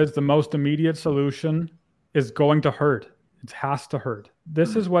truth is the most immediate solution is going to hurt. It has to hurt.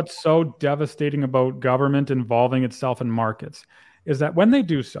 This is what's so devastating about government involving itself in markets, is that when they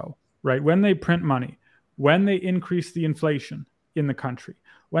do so, right, when they print money, when they increase the inflation in the country,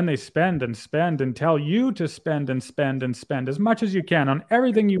 when they spend and spend and tell you to spend and spend and spend as much as you can on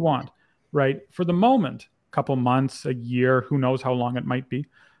everything you want, right, for the moment, a couple months, a year, who knows how long it might be,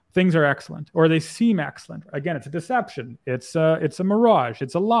 things are excellent, or they seem excellent. Again, it's a deception. It's a mirage.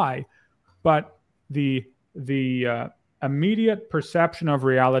 It's a lie. But the immediate perception of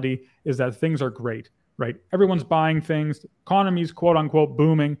reality is that things are great, right? Everyone's buying things. Economy's quote unquote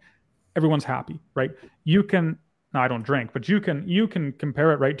booming. Everyone's happy, right? I don't drink, but you can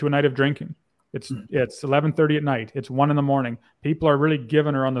compare it right to a night of drinking. It's 11:30 at night. It's 1 a.m. People are really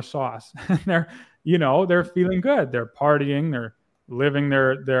giving her on the sauce. they're feeling good. They're partying. They're living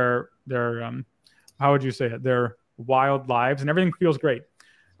their how would you say it? Their wild lives, and everything feels great.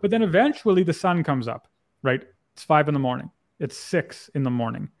 But then eventually the sun comes up, right? It's 5 a.m. It's 6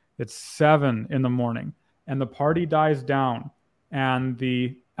 a.m. It's 7 a.m. And the party dies down and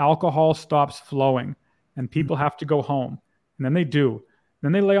the alcohol stops flowing and people have to go home. And then they do.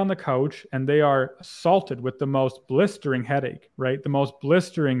 Then they lay on the couch and they are assaulted with the most blistering headache, right? The most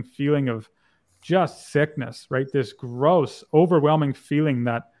blistering feeling of just sickness, right? This gross, overwhelming feeling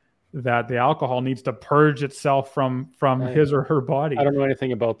that the alcohol needs to purge itself from his or her body. I don't know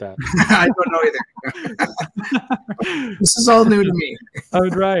anything about that. I don't know either. This is all new to me. Oh,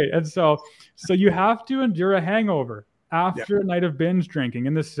 right. And so you have to endure a hangover after a night of binge drinking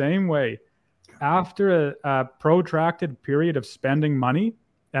in the same way. After a protracted period of spending money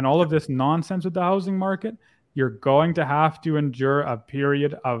and all of this nonsense with the housing market, you're going to have to endure a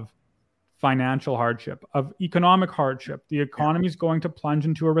period of financial hardship, of economic hardship. The economy is going to plunge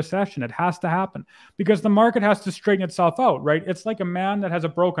into a recession. It has to happen because the market has to straighten itself out, right? It's like a man that has a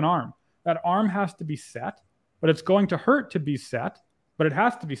broken arm. That arm has to be set, but it's going to hurt to be set, but it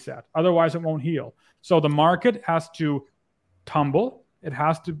has to be set. Otherwise, it won't heal. So the market has to tumble. It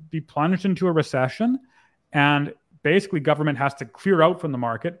has to be plunged into a recession. And basically, government has to clear out from the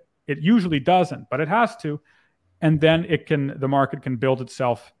market. It usually doesn't, but it has to. And then the market can build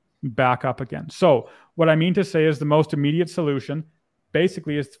itself back up again. So what I mean to say is the most immediate solution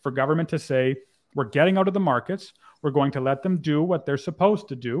basically is for government to say, we're getting out of the markets. We're going to let them do what they're supposed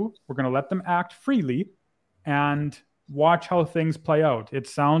to do. We're going to let them act freely and watch how things play out. It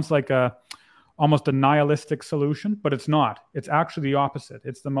sounds like almost a nihilistic solution, but it's not. It's actually the opposite.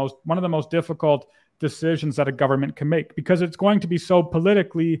 It's one of the most difficult decisions that a government can make because it's going to be so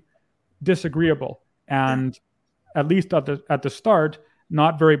politically disagreeable and at least at the start,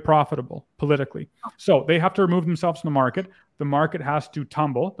 not very profitable politically. So they have to remove themselves from the market. The market has to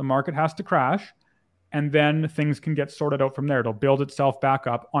tumble. The market has to crash. And then things can get sorted out from there. It'll build itself back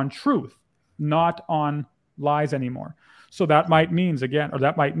up on truth, not on lies anymore. So that might mean,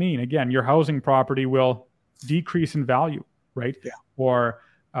 again, your housing property will decrease in value, right? Yeah. Or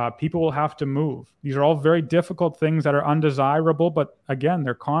people will have to move. These are all very difficult things that are undesirable, but again,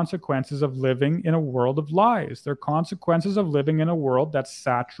 they're consequences of living in a world of lies. They're consequences of living in a world that's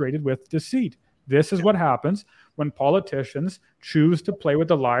saturated with deceit. This is what happens when politicians choose to play with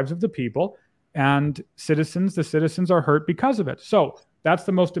the lives of the people, and the citizens are hurt because of it. So that's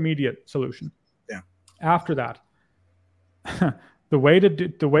the most immediate solution. Yeah. After that, the way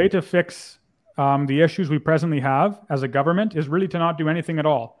to fix the issues we presently have as a government is really to not do anything at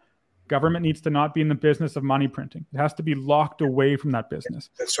all. Government needs to not be in the business of money printing. It has to be locked away from that business.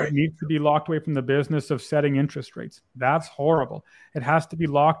 That's right. It needs to be locked away from the business of setting interest rates. That's horrible. It has to be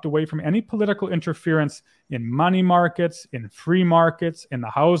locked away from any political interference in money markets, in free markets, in the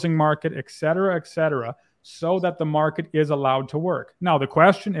housing market, et cetera, so that the market is allowed to work. Now, the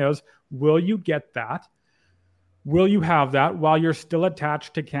question is, will you get that? Will you have that while you're still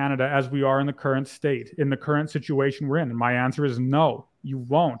attached to Canada as we are in the current state, in the current situation we're in? And my answer is no, you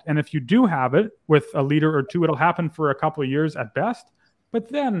won't. And if you do have it with a leader or two, it'll happen for a couple of years at best. But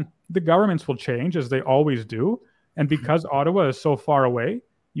then the governments will change, as they always do. And because Ottawa is so far away,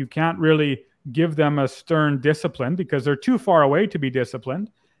 you can't really give them a stern discipline because they're too far away to be disciplined.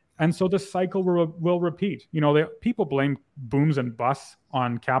 And so the cycle will repeat. People blame booms and busts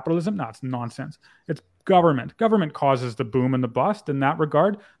on capitalism. No, it's nonsense. It's government. Government causes the boom and the bust in that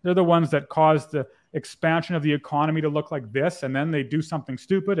regard. They're the ones that cause the expansion of the economy to look like this, and then they do something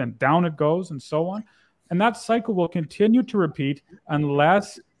stupid and down it goes and so on. And that cycle will continue to repeat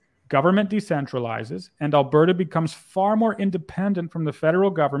unless government decentralizes and Alberta becomes far more independent from the federal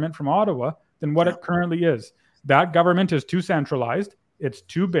government, from Ottawa, than what it currently is. That government is too centralized. It's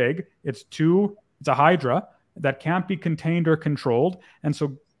too big. It's a hydra that can't be contained or controlled. And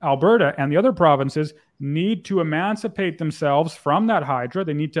so Alberta and the other provinces need to emancipate themselves from that hydra.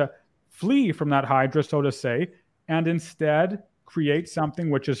 They need to flee from that hydra, so to say, and instead create something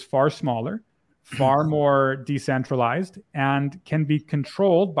which is far smaller, far more decentralized, and can be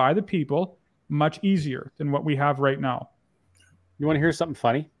controlled by the people much easier than what we have right now. You want to hear something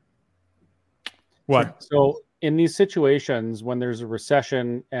funny? What? So in these situations, when there's a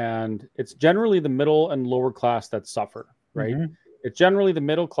recession, and it's generally the middle and lower class that suffer, right? Mm-hmm. It's generally the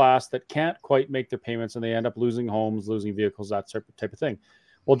middle class that can't quite make their payments and they end up losing homes, losing vehicles, that type of thing.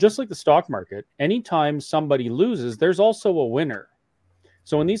 Well, just like the stock market, anytime somebody loses, there's also a winner.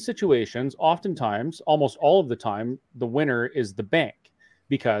 So in these situations, oftentimes, almost all of the time, the winner is the bank,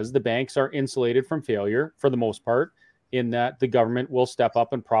 because the banks are insulated from failure for the most part, in that the government will step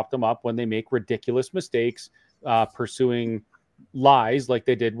up and prop them up when they make ridiculous mistakes, pursuing lies like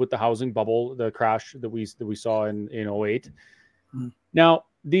they did with the housing bubble, the crash that we saw in 2008. Now,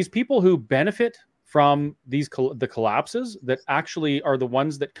 these people who benefit from the collapses that actually are the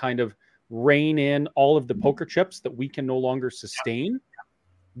ones that kind of rein in all of the poker chips that we can no longer sustain,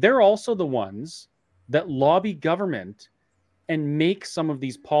 they're also the ones that lobby government and make some of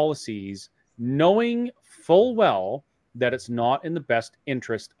these policies knowing full well that it's not in the best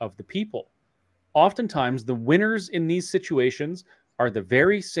interest of the people. Oftentimes, the winners in these situations are the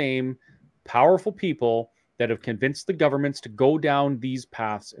very same powerful people that have convinced the governments to go down these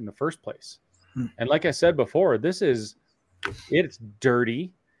paths in the first place. And like I said before, it's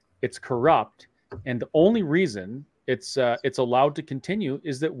dirty, it's corrupt, and the only reason it's allowed to continue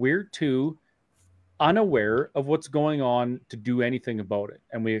is that we're too unaware of what's going on to do anything about it,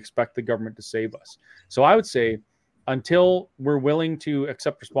 and we expect the government to save us. So I would say, until we're willing to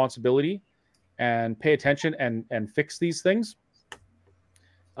accept responsibility and pay attention and fix these things,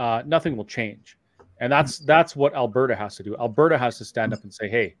 nothing will change. And that's what Alberta has to do. Alberta has to stand up and say,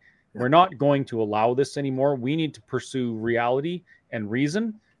 hey, we're not going to allow this anymore. We need to pursue reality and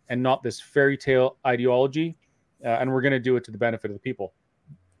reason and not this fairy tale ideology. And we're going to do it to the benefit of the people.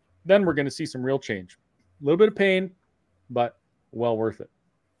 Then we're going to see some real change. A little bit of pain, but well worth it.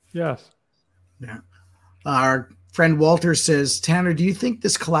 Yes. Yeah. Our friend Walter says, Tanner, do you think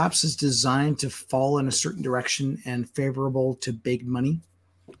this collapse is designed to fall in a certain direction and favorable to big money?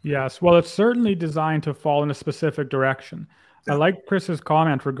 Yes. Well, it's certainly designed to fall in a specific direction. I like Chris's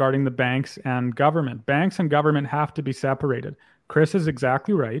comment regarding the banks and government. Banks and government have to be separated. Chris is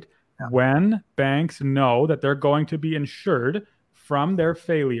exactly right. Yeah. When banks know that they're going to be insured from their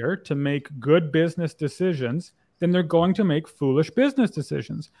failure to make good business decisions, then they're going to make foolish business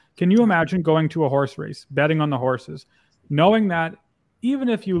decisions. Can you imagine going to a horse race, betting on the horses, knowing that even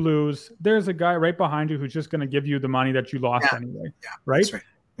if you lose, there's a guy right behind you who's just going to give you the money that you lost anyway, right? That's right.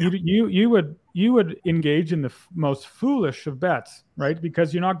 You would engage in the most foolish of bets, right?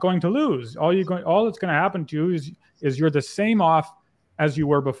 Because you're not going to lose. All that's going to happen to you is you're the same off as you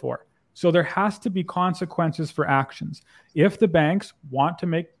were before. So there has to be consequences for actions. If the banks want to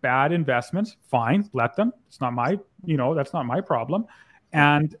make bad investments, fine, let them. It's not that's not my problem.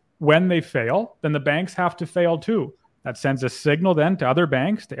 And when they fail, then the banks have to fail too. That sends a signal then to other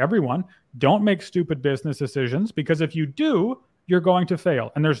banks, to everyone, don't make stupid business decisions, because if you do, you're going to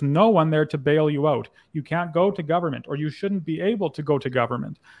fail. And there's no one there to bail you out. You can't go to government, or you shouldn't be able to go to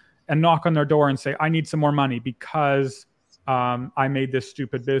government and knock on their door and say, I need some more money because I made this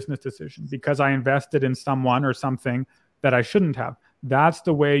stupid business decision, because I invested in someone or something that I shouldn't have. That's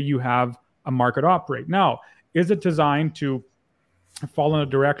the way you have a market operate. Now, is it designed to fall in the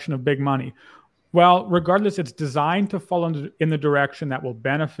direction of big money? Well, regardless, it's designed to fall in the direction that will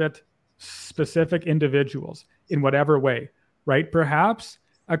benefit specific individuals in whatever way, right? Perhaps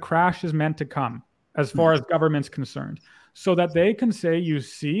a crash is meant to come as far as government's concerned, so that they can say, you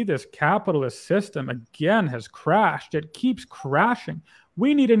see, this capitalist system again has crashed. It keeps crashing.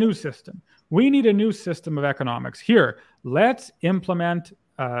 We need a new system. We need a new system of economics. Here, let's implement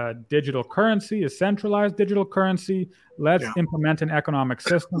digital currency, a centralized digital currency. Let's implement an economic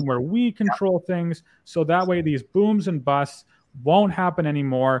system where we control things, so that way these booms and busts won't happen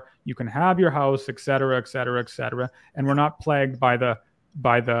anymore. You can have your house, et cetera, et cetera, et cetera. And we're not plagued by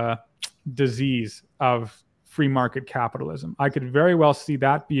the disease of free market capitalism. I could very well see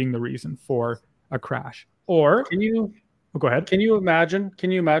that being the reason for a crash. Or go ahead. Can you imagine,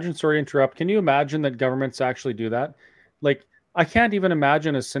 sorry to interrupt, can you imagine that governments actually do that? Like, I can't even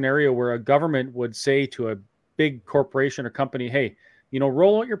imagine a scenario where a government would say to a big corporation or company, hey,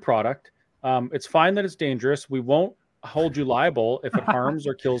 roll out your product. It's fine that it's dangerous. We won't hold you liable if it harms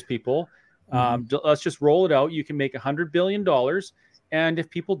or kills people. Let's just roll it out. You can make $100 billion. And if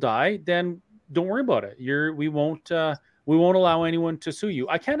people die, then don't worry about it. We won't allow anyone to sue you.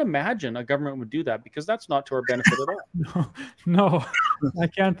 I can't imagine a government would do that, because that's not to our benefit at all. No, I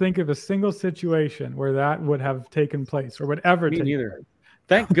can't think of a single situation where that would have taken place or would ever. Me neither.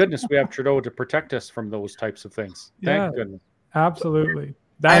 Thank goodness we have Trudeau to protect us from those types of things. Thank goodness. Absolutely.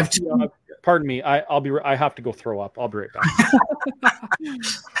 Pardon me. I have to go throw up. I'll be right back.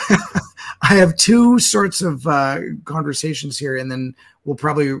 I have two sorts of conversations here, and then we'll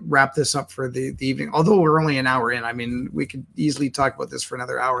probably wrap this up for the evening. Although we're only an hour in, I mean, we could easily talk about this for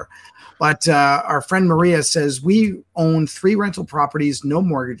another hour. But our friend Maria says, we own 3 rental properties, no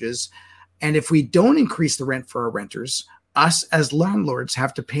mortgages. And if we don't increase the rent for our renters, us as landlords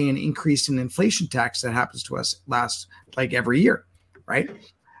have to pay an increase in inflation tax that happens to us every year, right?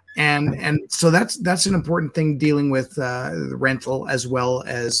 And so that's an important thing, dealing with the rental as well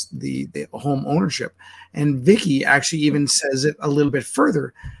as the home ownership. And Vicky actually even says it a little bit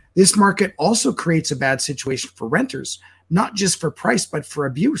further. This market also creates a bad situation for renters, not just for price, but for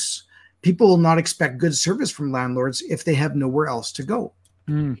abuse. People will not expect good service from landlords if they have nowhere else to go.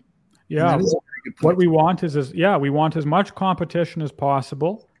 Yeah. What we want is we want as much competition as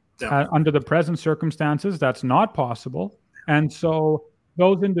possible. Under the present circumstances, that's not possible. And so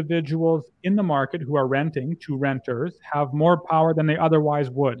those individuals in the market who are renting to renters have more power than they otherwise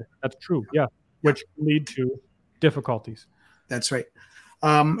would. That's true. Yeah. Which lead to difficulties. That's right.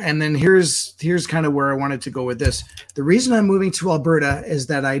 And then here's kind of where I wanted to go with this. The reason I'm moving to Alberta is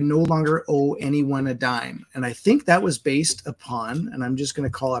that I no longer owe anyone a dime. And I think that was based upon, and I'm just going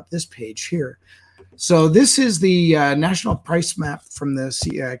to call up this page here. So this is the national price map from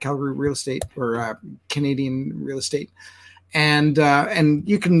the Calgary real estate, or Canadian real estate. And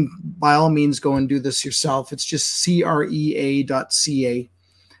you can, by all means, go and do this yourself. It's just crea.ca.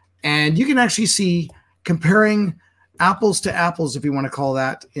 And you can actually see comparing apples to apples, if you want to call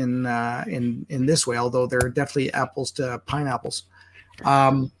that in this way, although they're definitely apples to pineapples.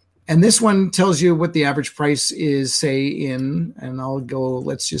 And this one tells you what the average price is, say,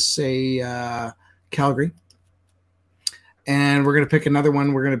 let's just say Calgary. And we're going to pick another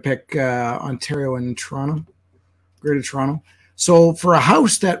one. We're going to pick Ontario and Toronto. Greater Toronto. So for a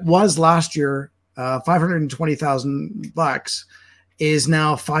house that was last year $520,000 is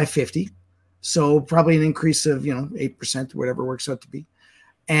now $550,000. So probably an increase of 8%, whatever it works out to be.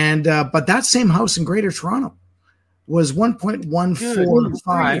 And but that same house in Greater Toronto was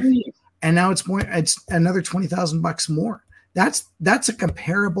 1.145, and now it's another $20,000 more. That's a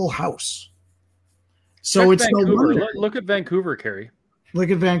comparable house. So check it's Vancouver. no wonder. Look at Vancouver, Kerry. Look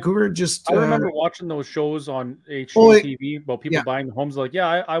at Vancouver. I remember watching those shows on HGTV about people buying homes. Like,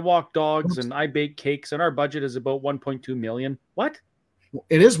 I walk dogs and I bake cakes, and our budget is about 1.2 million. What?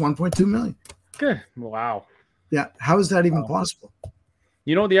 It is 1.2 million. Good. Wow. Yeah. How is that even possible?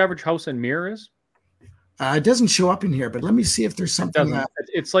 You know what the average house in Mirror is? It doesn't show up in here, but let me see if there's something.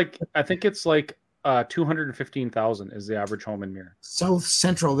 It's like, I think it's like 215,000 is the average home in Mirror. South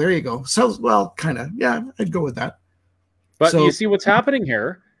Central. There you go. So, well, kind of. Yeah, I'd go with that. But you see what's happening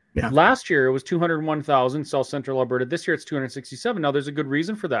here. Yeah. Last year it was 201,000 South Central Alberta. This year it's 267. Now there's a good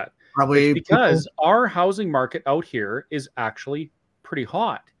reason for that. Probably it's because our housing market out here is actually pretty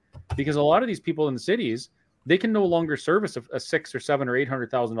hot. Because a lot of these people in the cities, they can no longer service a $600,000 or $700,000 or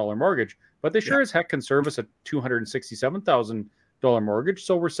 $800,000 mortgage, but they sure as heck can service a $267,000 mortgage.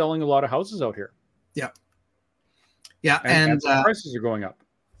 So we're selling a lot of houses out here. Yeah. Yeah, and prices are going up.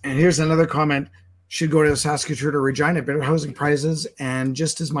 And here's another comment. should go to Saskatchewan or Regina, better housing prices and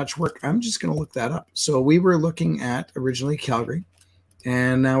just as much work. I'm just going to look that up. So we were looking at originally Calgary,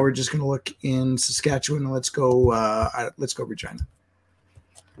 and now we're just going to look in Saskatchewan. Let's go Regina.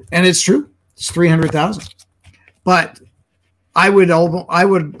 And it's true. It's 300,000. But I'm not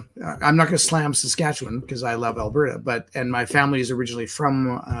going to slam Saskatchewan because I love Alberta, and my family is originally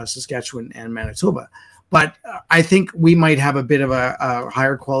from Saskatchewan and Manitoba. But I think we might have a bit of a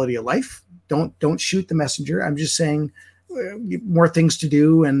higher quality of life. Don't shoot the messenger. I'm just saying more things to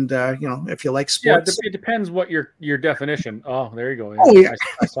do, and if you like sports. Yeah, it depends what your definition. Oh, there you go. Oh yeah,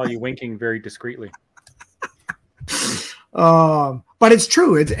 I saw you winking very discreetly. But it's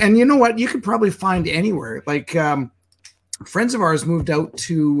true. And you know what? You could probably find anywhere. Like friends of ours moved out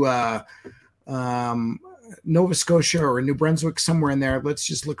to Nova Scotia or New Brunswick, somewhere in there. Let's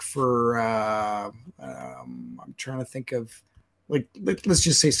just look for. I'm trying to think of, let's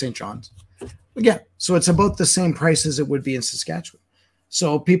just say St. John's. Yeah, so it's about the same price as it would be in Saskatchewan.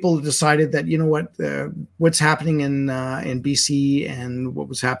 So people decided that, you know what, what's happening in BC and what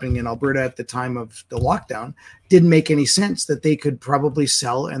was happening in Alberta at the time of the lockdown didn't make any sense, that they could probably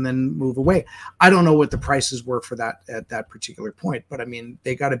sell and then move away. I don't know what the prices were for that at that particular point, but I mean,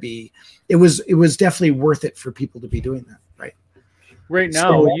 they got to be. It was definitely worth it for people to be doing that, right? Right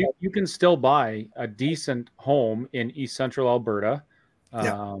now, you can still buy a decent home in East Central Alberta.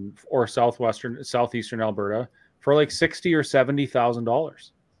 Or southeastern Alberta for like $60,000 or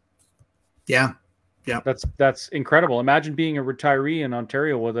 $70,000. Yeah. That's incredible. Imagine being a retiree in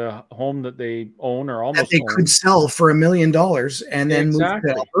Ontario with a home that they own or almost that they could sell for $1 million and then move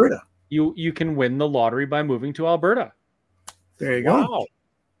to Alberta. You can win the lottery by moving to Alberta. There you go.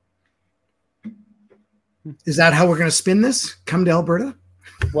 Is that how we're going to spin this? Come to Alberta?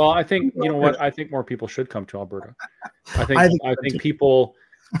 Well, I think, you know what? I think more people should come to Alberta. I think people,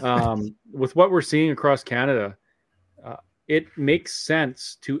 with what we're seeing across Canada, it makes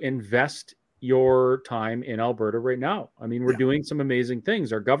sense to invest your time in Alberta right now. I mean, we're doing some amazing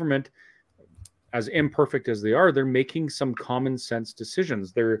things. Our government, as imperfect as they are, they're making some common sense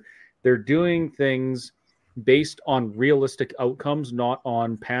decisions. They're doing things based on realistic outcomes, not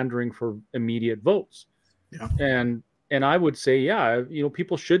on pandering for immediate votes. Yeah. And I would say,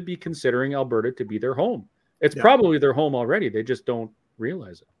 people should be considering Alberta to be their home. It's probably their home already. They just don't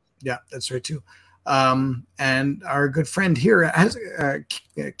realize it. Yeah, that's right too. And our good friend here has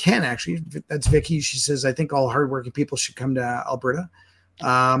Ken, actually, that's Vicky. She says, I think all hardworking people should come to Alberta.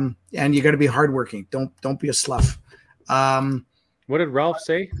 And you got to be hardworking. Don't be a slough. What did Ralph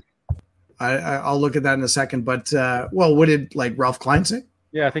say? I'll look at that in a second. But what did Ralph Klein say?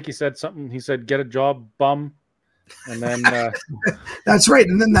 Yeah, I think he said something. He said, "Get a job, bum." And then that's right.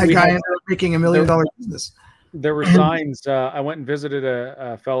 And then that guy ended up making $1 million business. There were signs. I went and visited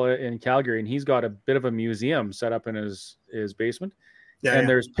a fella in Calgary, and he's got a bit of a museum set up in his basement. Yeah, and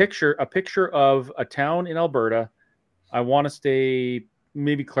there's a picture of a town in Alberta. I want to stay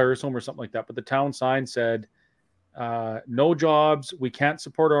maybe Claresholm or something like that. But the town sign said, "No jobs. We can't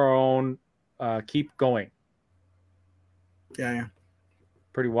support our own. Keep going." Yeah.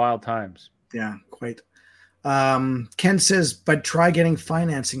 Pretty wild times. Yeah, quite. Ken says, but try getting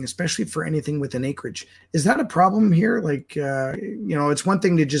financing, especially for anything with an acreage. Is that a problem here? It's one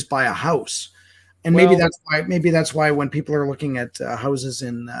thing to just buy a house, and maybe that's why when people are looking at houses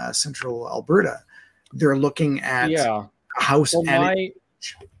in central Alberta, they're looking at a house. Well,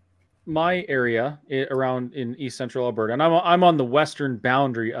 my area around in East Central Alberta, and I'm on the western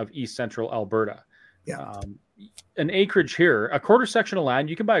boundary of East Central Alberta. Yeah. An acreage here, a quarter section of land,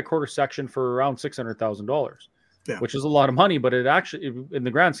 you can buy a quarter section for around $600,000, which is a lot of money, but it actually, in the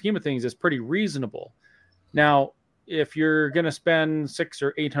grand scheme of things, is pretty reasonable. Now, if you're going to spend $600,000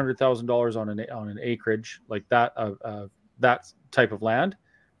 or $800,000 on an acreage like that, that type of land,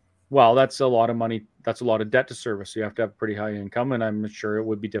 well, that's a lot of money. That's a lot of debt to service. So you have to have a pretty high income, and I'm sure it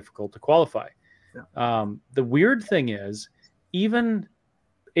would be difficult to qualify. Yeah. The weird thing is, even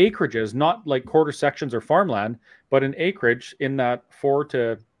acreages, not like quarter sections or farmland, but an acreage in that 4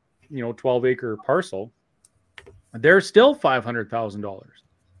 to 12 acre parcel, they're still $500,000.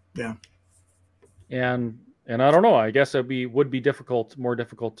 Yeah. And I don't know, I guess it would be more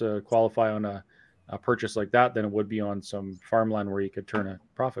difficult to qualify on a purchase like that than it would be on some farmland where you could turn a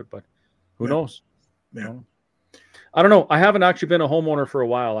profit, but who knows? Yeah. I don't know. I haven't actually been a homeowner for a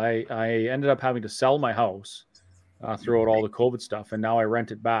while. I ended up having to sell my house throughout all the COVID stuff. And now I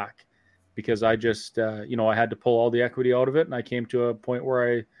rent it back because I just, I had to pull all the equity out of it. And I came to a point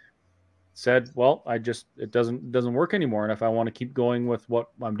where I said, well, it doesn't work anymore. And if I want to keep going with what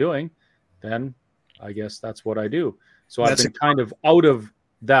I'm doing, then I guess that's what I do. So I've been kind of out of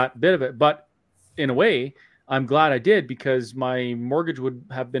that bit of it, but in a way, I'm glad I did, because my mortgage would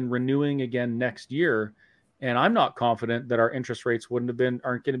have been renewing again next year. And I'm not confident that our interest rates aren't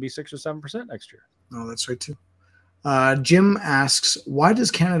going to be 6 or 7% next year. Oh, that's right too. Jim asks, why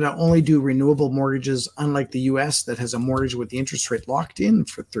does Canada only do renewable mortgages, unlike the US that has a mortgage with the interest rate locked in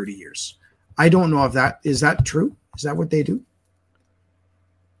for 30 years? I don't know if is that true? Is that what they do?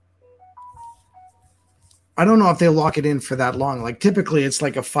 I don't know if they lock it in for that long. Like typically it's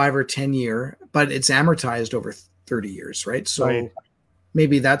like a 5 or 10 year, but it's amortized over 30 years, right? So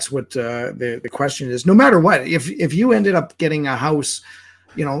maybe that's what the question is. No matter what, if you ended up getting a house,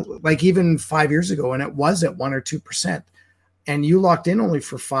 like even 5 years ago, and it was at 1 or 2%, and you locked in only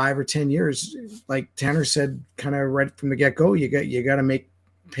for 5 or 10 years, like Tanner said, kind of right from the get go, you got to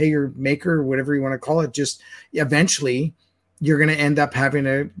pay your maker, whatever you want to call it. Just eventually, you're going to end up having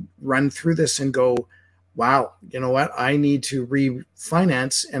to run through this and go, wow, you know what? I need to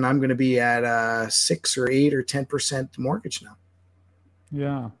refinance, and I'm going to be at a 6 or 8 or 10% mortgage now.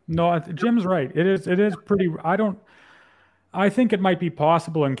 Yeah, no, Jim's right. It is pretty. I think it might be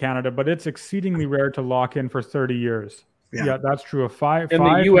possible in Canada, but it's exceedingly rare to lock in for 30 years. Yeah, that's true. In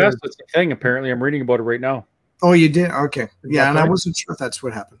the US, that's the thing. Apparently, I'm reading about it right now. Oh, you did? Okay. Yeah, and I wasn't sure if that's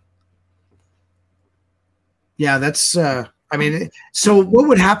what happened. Yeah, that's. So what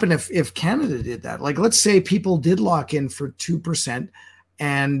would happen if Canada did that? Like, let's say people did lock in for 2%,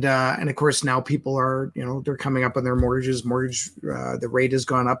 and of course now people are, they're coming up on their mortgages. The rate has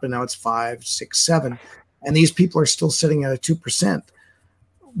gone up, and now it's 5, 6, 7, and these people are still sitting at a 2%.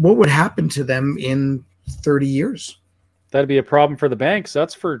 What would happen to them in 30 years? That'd be a problem for the banks.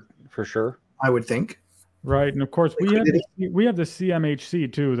 That's for sure. I would think. Right, and of course we have the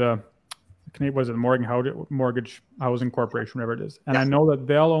CMHC too. The Mortgage Housing Corporation, whatever it is. And I know that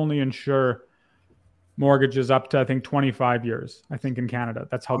they'll only insure mortgages up to, I think, 25 years, I think, in Canada.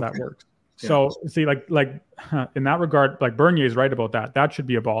 That's how that works. Yeah. So see, like in that regard, like Bernier is right about that. That should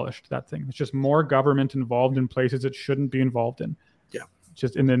be abolished, that thing. It's just more government involved in places it shouldn't be involved in. Yeah.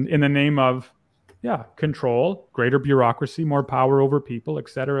 Just in the name of, control, greater bureaucracy, more power over people, et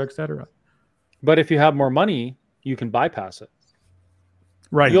cetera, et cetera. But if you have more money, you can bypass it.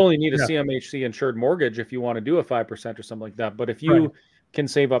 Right. You only need a CMHC insured mortgage if you want to do a 5% or something like that. But if you can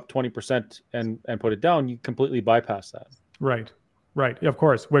save up 20% and put it down, you completely bypass that. Right. Of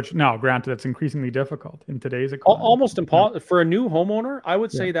course. Which now, granted, that's increasingly difficult in today's economy. Almost impossible for a new homeowner. I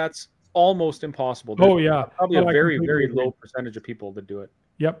would say that's almost impossible. There's probably a very, very low percentage of people that do it.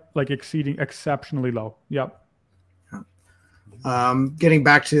 Yep. Like exceptionally low. Yep. Getting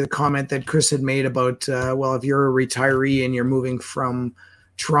back to the comment that Chris had made about, if you're a retiree and you're moving from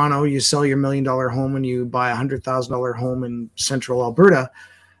Toronto, you sell your $1 million home and you buy a $100,000 home in central Alberta.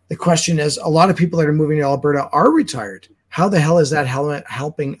 The question is, a lot of people that are moving to Alberta are retired. How the hell is that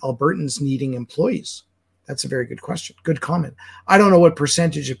helping Albertans needing employees? That's a very good question. Good comment. I don't know what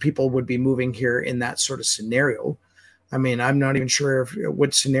percentage of people would be moving here in that sort of scenario. I mean, I'm not even sure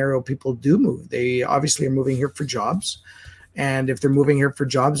what scenario people do move. They obviously are moving here for jobs. And if they're moving here for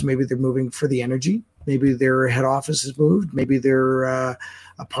jobs, maybe they're moving for the energy. Maybe their head office has moved. Maybe they're a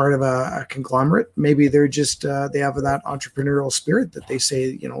part of a conglomerate. Maybe they're just they have that entrepreneurial spirit that they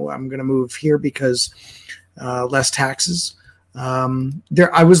say, I'm going to move here because less taxes.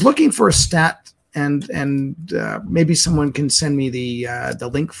 I was looking for a stat, and maybe someone can send me the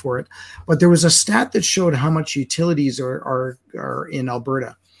link for it. But there was a stat that showed how much utilities are in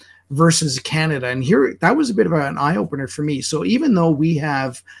Alberta versus Canada. And here, that was a bit of an eye-opener for me. So even though we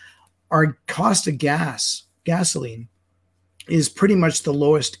have our cost of gasoline is pretty much the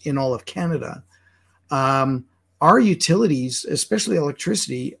lowest in all of Canada, our utilities, especially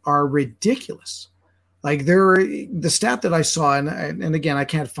electricity, are ridiculous. Like the stat that I saw, and again, I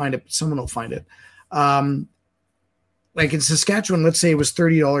can't find it, but someone will find it. Like in Saskatchewan, let's say it was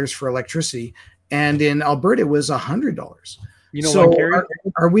 $30 for electricity, and in Alberta it was $100. So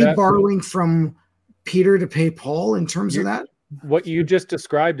are we borrowing from Peter to pay Paul in terms of that? What you just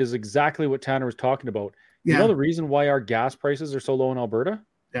described is exactly what Tanner was talking about. You know the reason why our gas prices are so low in Alberta?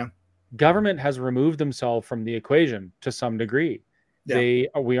 Yeah. Government has removed themselves from the equation to some degree. Yeah.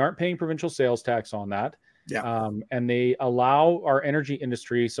 We aren't paying provincial sales tax on that. Yeah. And they allow our energy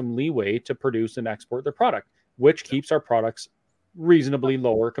industry some leeway to produce and export their product, which keeps our products reasonably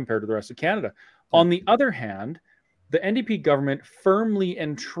lower compared to the rest of Canada. Yeah. On the other hand, the NDP government firmly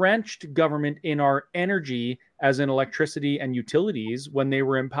entrenched government in our energy, as in electricity and utilities, when they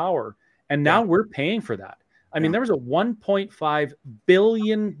were in power. And now we're paying for that. I mean, there was a $1.5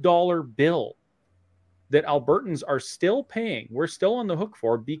 billion bill that Albertans are still paying. We're still on the hook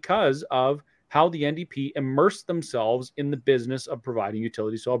for because of how the NDP immersed themselves in the business of providing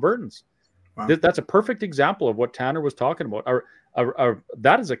utilities to Albertans. Wow. That's a perfect example of what Tanner was talking about.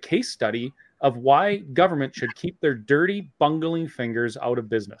 That is a case study of why government should keep their dirty, bungling fingers out of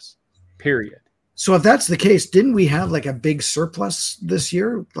business, period. So if that's the case, didn't we have like a big surplus this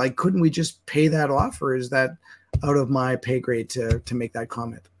year? Like, couldn't we just pay that off, or is that out of my pay grade to make that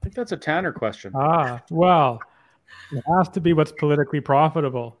comment? I think that's a Tanner question. Well, it has to be what's politically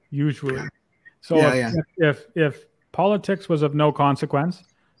profitable, usually. So if politics was of no consequence,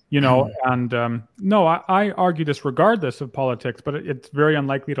 and no, I argue this regardless of politics, but it's very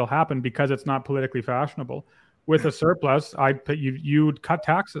unlikely it'll happen because it's not politically fashionable. With a surplus, you'd cut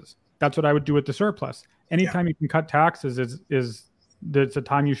taxes. That's what I would do with the surplus. Anytime you can cut taxes is a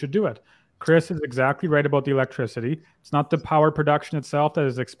time you should do it. Chris is exactly right about the electricity. It's not the power production itself that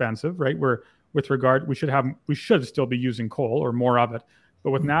is expensive, right? We should still be using coal or more of it.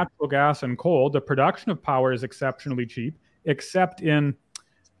 But with natural gas and coal, the production of power is exceptionally cheap, except in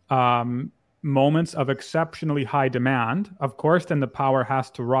moments of exceptionally high demand. Of course, then the power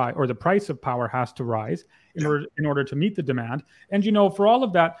has to rise, or the price of power has to rise in order to meet the demand. And for all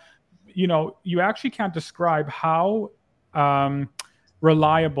of that, you actually can't describe how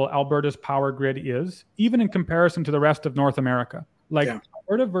reliable Alberta's power grid is, even in comparison to the rest of North America.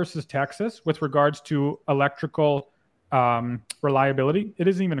 Alberta versus Texas, with regards to electrical reliability, it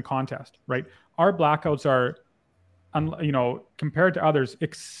isn't even a contest, right? Our blackouts are, compared to others,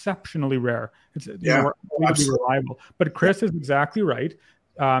 exceptionally rare. We're reliable. But Chris is exactly right.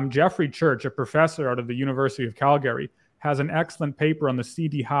 Jeffrey Church, a professor out of the University of Calgary, has an excellent paper on the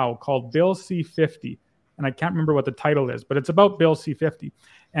CD Howe called Bill C-50. And I can't remember what the title is, but it's about Bill C-50.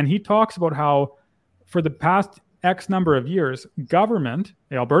 And he talks about how for the past X number of years, the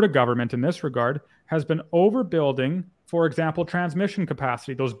Alberta government in this regard, has been overbuilding, for example, transmission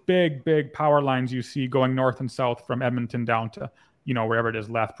capacity, those big, big power lines you see going north and south from Edmonton down to, wherever it is,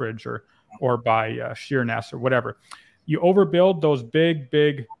 Lethbridge or by Sheerness or whatever. You overbuild those big,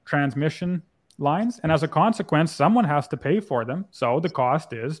 big transmission lines, and as a consequence, someone has to pay for them. So the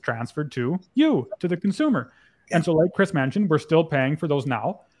cost is transferred to the consumer. Yeah. And so, like Chris mentioned, we're still paying for those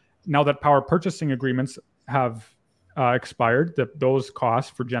now that power purchasing agreements have expired, that those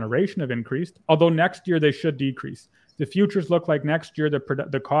costs for generation have increased, although next year they should decrease. The futures look like next year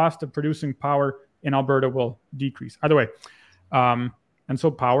the cost of producing power in Alberta will decrease. Either way. And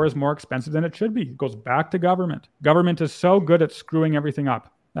so power is more expensive than it should be. It goes back to government. Government is so good at screwing everything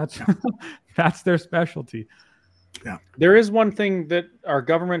up. That's their specialty. Yeah. There is one thing that our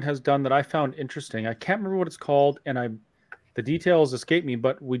government has done that I found interesting. I can't remember what it's called, and the details escape me,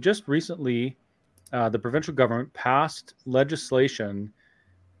 but we just recently, the provincial government passed legislation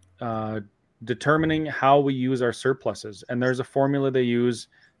determining how we use our surpluses. And there's a formula they use.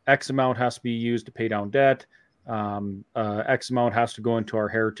 X amount has to be used to pay down debt. X amount has to go into our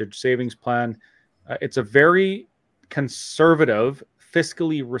heritage savings plan. It's a very conservative,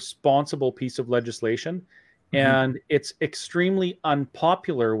 fiscally responsible piece of legislation. And it's extremely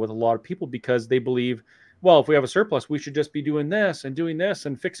unpopular with a lot of people because they believe, well, if we have a surplus, we should just be doing this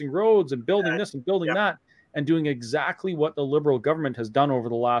and fixing roads and building this and building that and doing exactly what the Liberal government has done over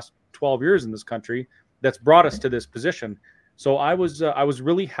the last 12 years in this country that's brought us to this position. So I was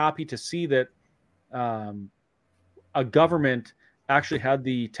really happy to see that a government actually had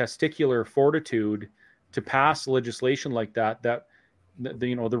the testicular fortitude to pass legislation like that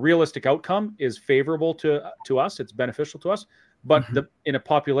the realistic outcome is favorable to us. It's beneficial to us. But in a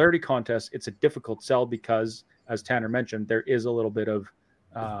popularity contest, it's a difficult sell because, as Tanner mentioned, there is a little bit of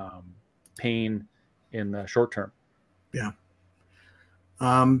pain in the short term. Yeah.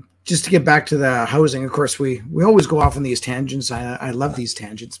 Just to get back to the housing, of course, we always go off on these tangents. I love these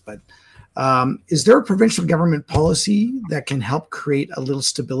tangents, but is there a provincial government policy that can help create a little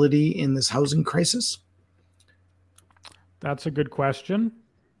stability in this housing crisis? That's a good question.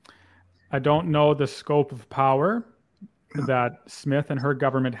 I don't know the scope of power that Smith and her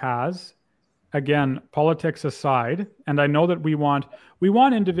government has. Again, politics aside, and I know that we want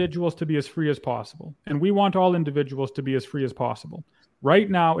individuals to be as free as possible, and we want all individuals to be as free as possible.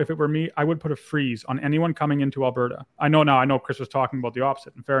 Right now, if it were me, I would put a freeze on anyone coming into Alberta. I know Chris was talking about the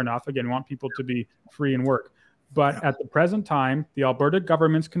opposite, and fair enough. Again, we want people to be free and work. But at the present time, the Alberta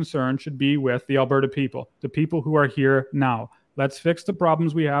government's concern should be with the Alberta people, the people who are here now. Let's fix the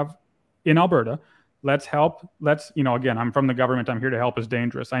problems we have in Alberta. Let's help. Again, I'm from the government. I'm here to help is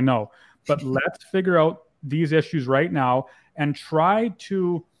dangerous. I know. But let's figure out these issues right now and try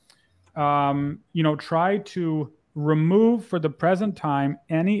to remove for the present time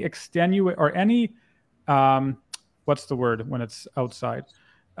any extenuate or any, what's the word when it's outside?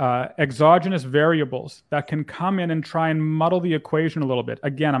 exogenous variables that can come in and try and muddle the equation a little bit.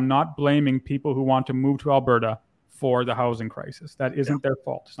 Again, I'm not blaming people who want to move to Alberta for the housing crisis. That isn't their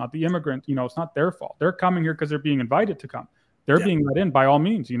fault. It's not the immigrant, it's not their fault. They're coming here because they're being invited to come. They're being let in by all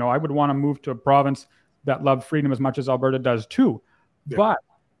means. I would want to move to a province that loved freedom as much as Alberta does too. Yeah. But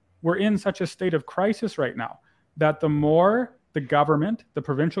we're in such a state of crisis right now that the more the government, the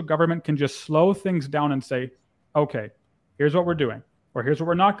provincial government, can just slow things down and say, okay, here's what we're doing, or here's what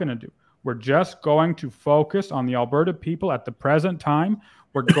we're not going to do. We're just going to focus on the Alberta people at the present time.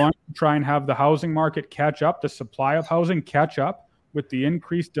 We're going to try and have the housing market catch up, the supply of housing catch up with the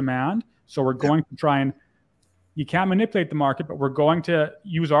increased demand. So we're going to try and, you can't manipulate the market, but we're going to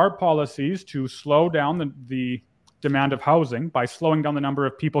use our policies to slow down the demand of housing by slowing down the number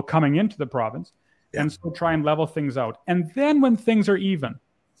of people coming into the province, and so try and level things out. And then when things are even,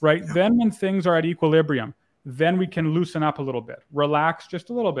 right, then when things are at equilibrium, then we can loosen up a little bit, relax just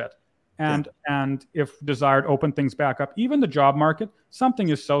a little bit. And if desired, open things back up. Even the job market, something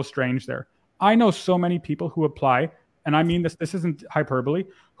is so strange there. I know so many people who apply, and I mean this isn't hyperbole,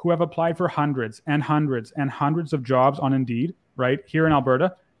 who have applied for hundreds and hundreds and hundreds of jobs on Indeed, right, here in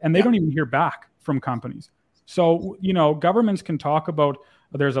Alberta, and they don't even hear back from companies. So, governments can talk about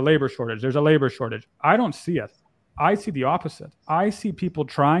there's a labor shortage. I don't see it. I see the opposite. I see people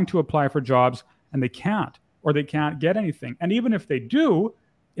trying to apply for jobs and they can't, or they can't get anything. And even if they do,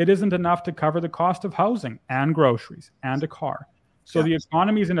 it isn't enough to cover the cost of housing and groceries and a car. So the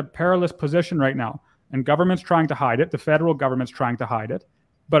economy is in a perilous position right now, and government's trying to hide it. The federal government's trying to hide it.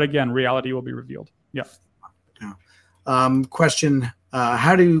 But again, reality will be revealed. Yeah. Question: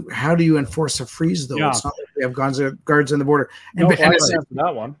 how do you enforce a freeze though? It's not like we have guards on the border. And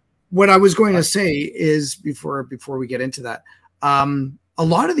that one. What I was going to say is before we get into that, a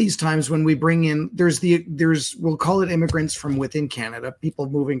lot of these times when we bring in, there's we'll call it immigrants from within Canada, people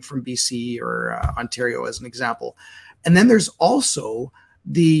moving from BC or Ontario as an example, and then there's also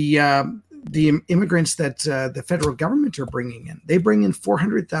the immigrants that the federal government are bringing in. They bring in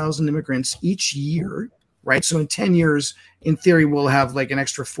 400,000 immigrants each year, right? So in 10 years, in theory, we'll have like an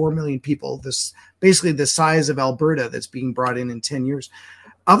extra 4 million people. This basically the size of Alberta that's being brought in 10 years.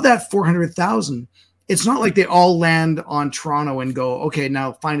 Of that 400,000, it's not like they all land on Toronto and go, okay,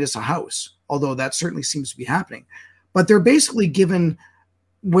 now find us a house. Although that certainly seems to be happening, but they're basically given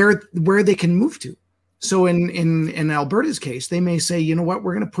where they can move to. So in Alberta's case, they may say, you know what,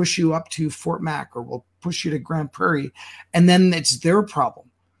 we're going to push you up to Fort Mac, or we'll push you to Grand Prairie, and then it's their problem,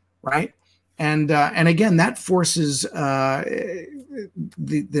 right? And again, that forces the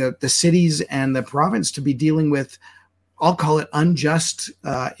cities and the province to be dealing with, I'll call it unjust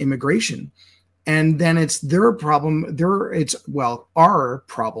immigration, and then it's their problem. Our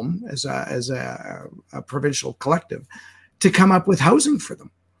problem as a provincial collective to come up with housing for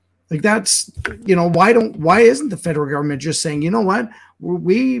them. Like that's, why isn't the federal government just saying, you know what,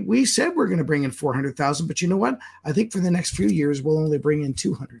 we said we're going to bring in 400,000, but you know what, I think for the next few years we'll only bring in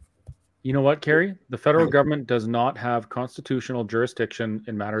 200. You know what, Kerry? The federal government does not have constitutional jurisdiction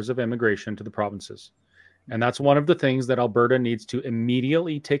in matters of immigration to the provinces. And that's one of the things that Alberta needs to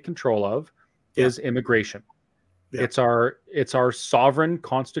immediately take control of is immigration. Yeah. It's our sovereign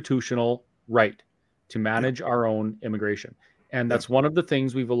constitutional right to manage our own immigration. And that's one of the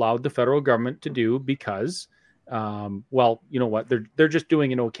things we've allowed the federal government to do because, you know what, they're just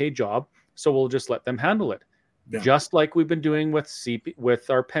doing an okay job. So we'll just let them handle it. Yeah. Just like we've been doing with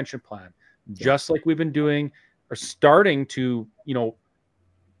our pension plan, just like we've been doing or starting to,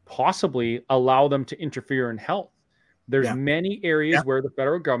 possibly allow them to interfere in health. There's many areas where the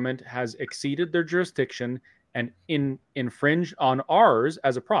federal government has exceeded their jurisdiction and infringed on ours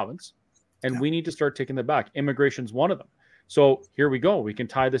as a province. And we need to start taking that back. Immigration's one of them. So here we go. We can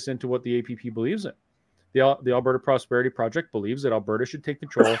tie this into what the APP believes in. The Alberta Prosperity Project believes that Alberta should take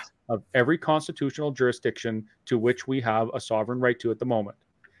control of every constitutional jurisdiction to which we have a sovereign right to at the moment.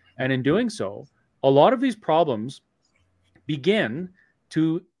 And in doing so, a lot of these problems begin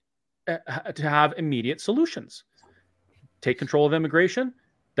to have immediate solutions. Take control of immigration,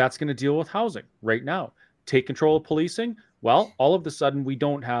 that's going to deal with housing right now. Take control of policing, well, all of a sudden we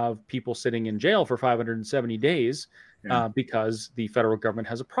don't have people sitting in jail for 570 days because the federal government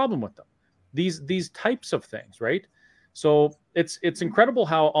has a problem with them. These types of things, right? So it's incredible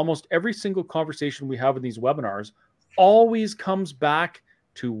how almost every single conversation we have in these webinars always comes back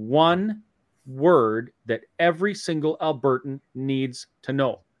to one word that every single Albertan needs to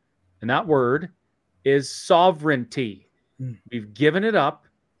know. And that word is sovereignty. We've given it up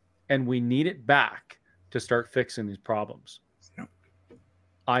and we need it back to start fixing these problems.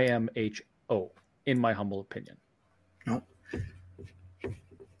 IMHO, in my humble opinion. No.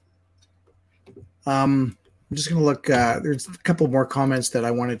 I'm just going to look. There's a couple more comments that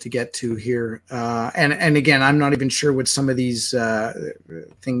I wanted to get to here. And again, I'm not even sure what some of these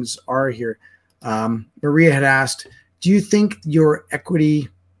things are here. Maria had asked, do you think your equity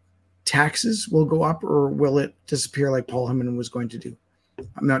taxes will go up, or will it disappear like Paul Heyman was going to do?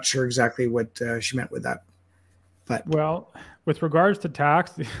 I'm not sure exactly what she meant with that. But well, with regards to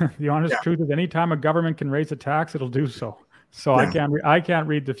tax, the honest truth is anytime a government can raise a tax, it'll do so. So I can't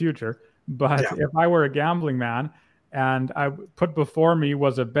read the future. But if I were a gambling man and I put before me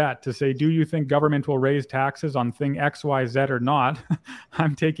was a bet to say, do you think government will raise taxes on thing X, Y, Z or not?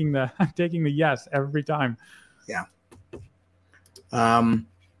 I'm taking the yes every time. Yeah.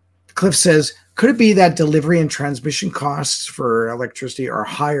 Cliff says, could it be that delivery and transmission costs for electricity are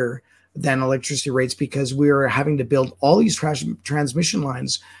higher than electricity rates because we are having to build all these transmission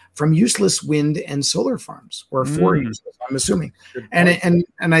lines from useless wind and solar farms, or for useless, I'm assuming. And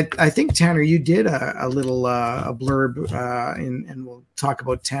I think, Tanner, you did a little a blurb, and we'll talk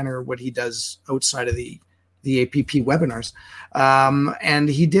about Tanner, what he does outside of the APP webinars. And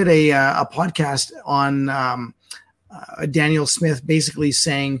he did a podcast on Daniel Smith basically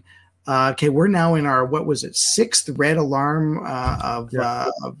saying, okay, we're now in our, what was it, 6th red alarm of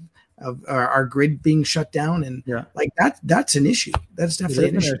our grid being shut down, and like that's an issue. That's definitely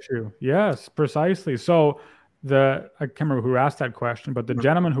an issue. Yes, precisely. So I can't remember who asked that question, but the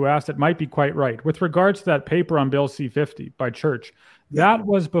gentleman who asked it might be quite right. With regards to that paper on Bill C-50 by Church, that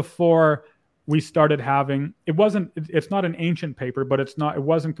was before we started having, it's not an ancient paper, but it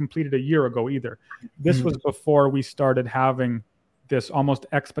wasn't completed a year ago either. This was before we started having this almost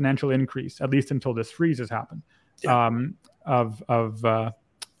exponential increase, at least until this freeze has happened,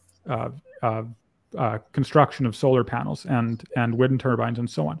 construction of solar panels and wind turbines and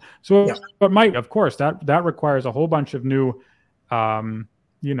so on. So, but might, of course, that requires a whole bunch of new,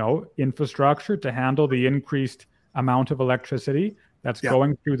 infrastructure to handle the increased amount of electricity that's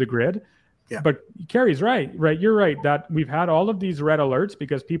going through the grid. Yeah. But Kerry's right. You're right that we've had all of these red alerts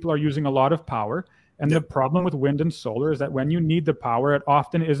because people are using a lot of power. And the problem with wind and solar is that when you need the power, it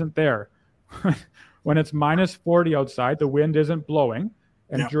often isn't there. When it's minus 40 outside, the wind isn't blowing.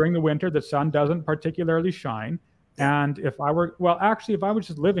 And during the winter, the sun doesn't particularly shine. And if I was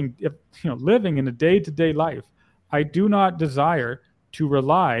just living in a day-to-day life, I do not desire to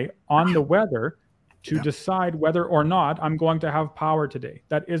rely on the weather to decide whether or not I'm going to have power today.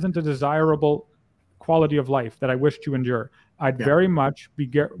 That isn't a desirable quality of life that I wish to endure. I'd very much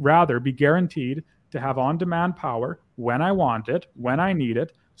rather be guaranteed to have on-demand power when I want it, when I need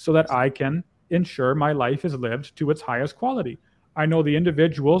it, so that I can ensure my life is lived to its highest quality. I know the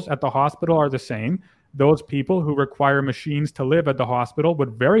individuals at the hospital are the same. Those people who require machines to live at the hospital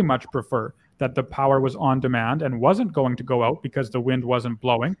would very much prefer that the power was on demand and wasn't going to go out because the wind wasn't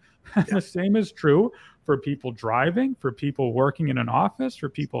blowing. The same is true for people driving, for people working in an office, for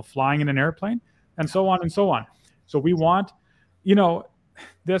people flying in an airplane, and so on and so on. So we want,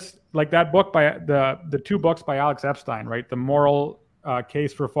 this, like that book by the 2 books by Alex Epstein, right? The Moral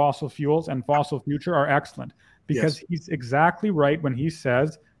Case for Fossil Fuels and Fossil Future are excellent. Because he's exactly right when he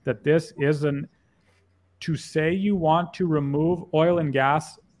says that this isn't to say you want to remove oil and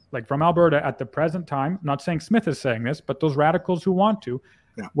gas like from Alberta at the present time. I'm not saying Smith is saying this, but those radicals who want to,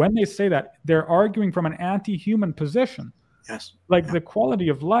 when they say that, they're arguing from an anti-human position. The quality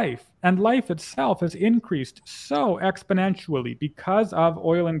of life and life itself has increased so exponentially because of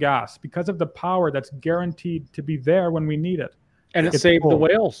oil and gas, because of the power that's guaranteed to be there when we need it. And it saved the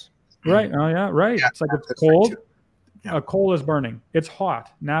whales. Right. Oh, yeah. Right. It's like it's cold. Coal is burning. It's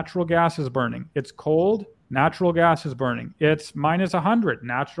hot. Natural gas is burning. It's cold. Natural gas is burning. It's minus 100.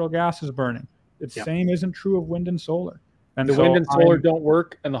 Natural gas is burning. The same isn't true of wind and solar. And the wind and solar don't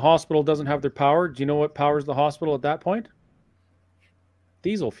work, and the hospital doesn't have their power. Do you know what powers the hospital at that point?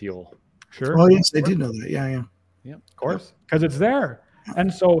 Diesel fuel. Sure. Oh, yes, I did know that. Yeah. Of course, because it's there.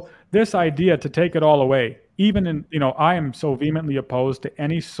 And so this idea to take it all away, even in, I am so vehemently opposed to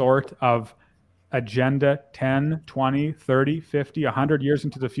any sort of agenda 10, 20, 30, 50, 100 years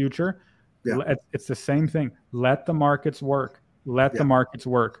into the future. It's the same thing. Let the markets work. The markets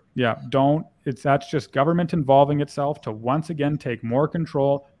work. That's just government involving itself to once again take more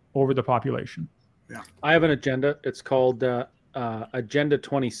control over the population. I have an agenda. It's called Agenda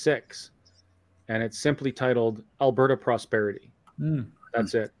 26, and it's simply titled Alberta Prosperity.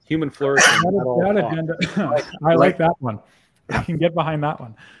 That's it. Human flourishing. I like that one. I can get behind that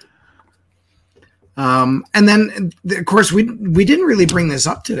one. And then, of course, we didn't really bring this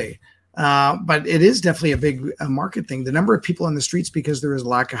up today, but it is definitely a big market thing. The number of people on the streets because there is a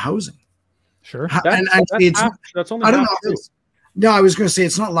lack of housing. Sure. That's only half true. No, I was going to say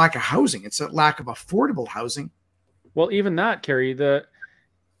it's not lack of housing. It's a lack of affordable housing. Well, even that, Kerry,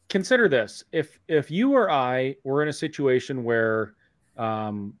 consider this. If you or I were in a situation where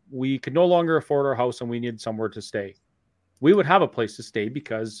we could no longer afford our house and we needed somewhere to stay, we would have a place to stay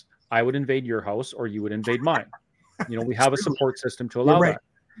because I would invade your house or you would invade mine. We have a support system to allow that.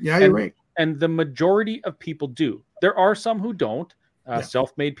 Yeah, you're right. And the majority of people do. There are some who don't,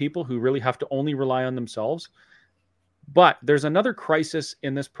 self-made people who really have to only rely on themselves. But there's another crisis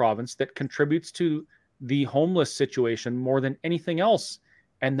in this province that contributes to the homeless situation more than anything else,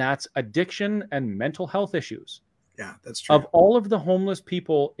 and that's addiction and mental health issues. Yeah, that's true. Of all of the homeless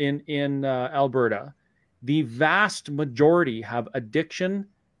people in Alberta, the vast majority have addiction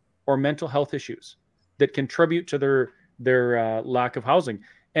or mental health issues that contribute to their lack of housing.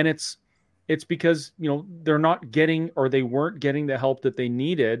 And it's because they're not getting, or they weren't getting, the help that they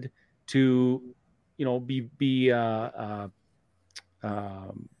needed to be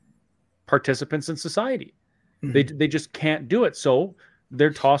participants in society. Mm-hmm. They just can't do it, so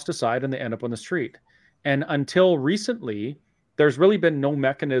they're tossed aside and they end up on the street. And until recently, there's really been no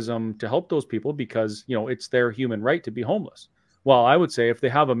mechanism to help those people because it's their human right to be homeless. Well, I would say if they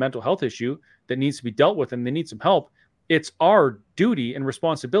have a mental health issue that needs to be dealt with and they need some help, it's our duty and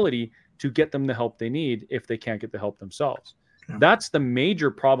responsibility to get them the help they need if they can't get the help themselves. Yeah. That's the major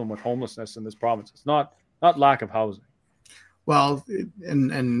problem with homelessness in this province. It's not lack of housing. Well,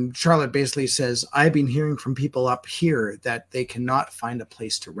 and Charlotte basically says, I've been hearing from people up here that they cannot find a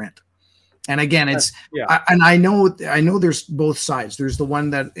place to rent. And again, it's I know there's both sides. There's the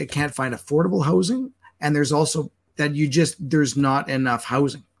one that it can't find affordable housing, and there's also that there's not enough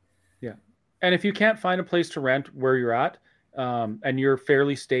housing. Yeah. And if you can't find a place to rent where you're at, and you're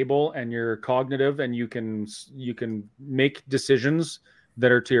fairly stable and you're cognitive and you can make decisions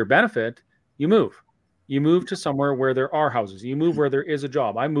that are to your benefit, you move to somewhere where there are houses. You move where there is a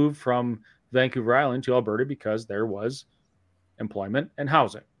job. I moved from Vancouver Island to Alberta because there was employment and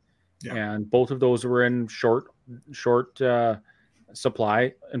housing. Yeah. And both of those were in short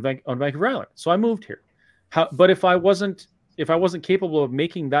supply on Vancouver Island. So I moved here. But if I wasn't capable of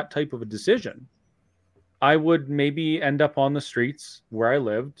making that type of a decision, I would maybe end up on the streets where I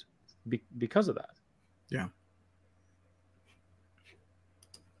lived because of that. Yeah.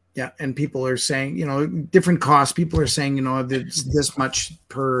 Yeah. And people are saying, different costs. People are saying, it's this much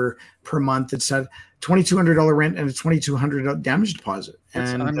per month. It's a $2,200 rent and a $2,200 damage deposit.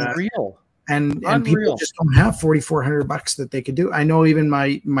 It's unreal. And people just don't have $4,400 that they could do. I know even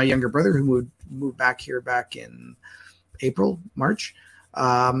my younger brother who moved back here back in March,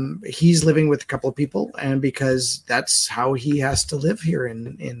 he's living with a couple of people, and because that's how he has to live here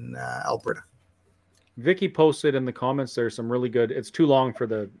in Alberta. Vicky posted in the comments there some really good. It's too long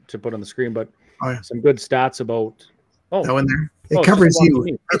to put on the screen, but some good stats about. Oh, that one there. It covers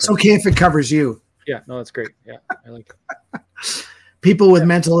you. It's okay if it covers you. Yeah, no, that's great. Yeah, I like it. People with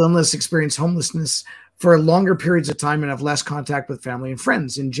mental illness experience homelessness for longer periods of time and have less contact with family and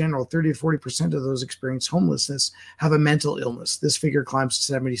friends. In general, 30 to 40% of those experiencing homelessness have a mental illness. This figure climbs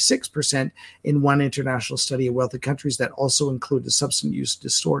to 76% in one international study of wealthy countries that also included substance use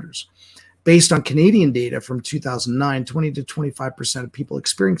disorders. Based on Canadian data from 2009, 20 to 25% of people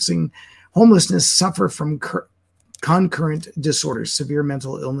experiencing homelessness suffer from concurrent disorders, severe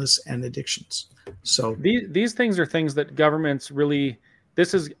mental illness, and addictions. So these things are things that governments really,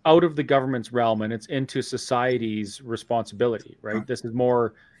 this is out of the government's realm and it's into society's responsibility, right? This is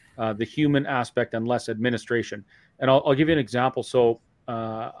more the human aspect and less administration. And I'll give you an example. So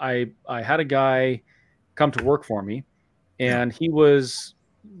I had a guy come to work for me, and he was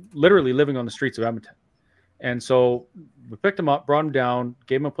literally living on the streets of Edmonton. And so we picked him up, brought him down,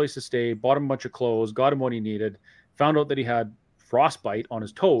 gave him a place to stay, bought him a bunch of clothes, got him what he needed, found out that he had frostbite on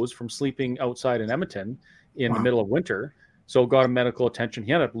his toes from sleeping outside in Edmonton in the middle of winter. So got him medical attention.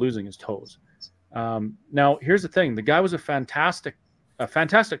 He ended up losing his toes. Now, here's the thing. The guy was a fantastic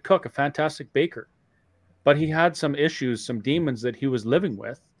cook, a fantastic baker. But he had some issues, some demons that he was living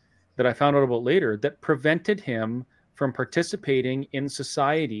with that I found out about later that prevented him from participating in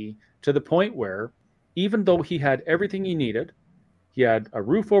society to the point where even though he had everything he needed, he had a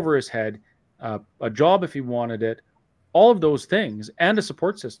roof over his head, a job if he wanted it, all of those things, and a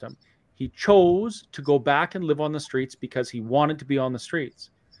support system, he chose to go back and live on the streets because he wanted to be on the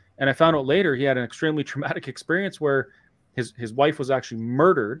streets. And I found out later he had an extremely traumatic experience where his wife was actually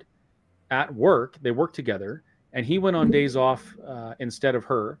murdered at work. They worked together, and he went on days off instead of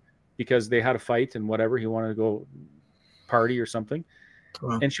her because they had a fight and whatever. He wanted to go party or something.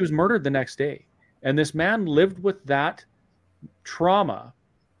 Wow. And she was murdered the next day. And this man lived with that trauma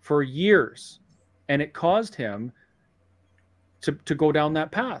for years, and it caused him to go down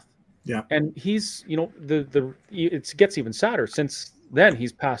that path. Yeah. And he's, it gets even sadder. Since then,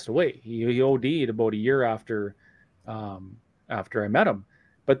 he's passed away. He OD'd about a year after I met him.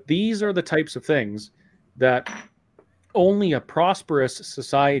 But these are the types of things that only a prosperous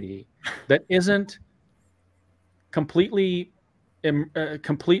society that isn't completely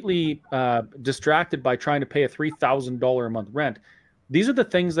distracted by trying to pay a $3,000 a month rent. These are the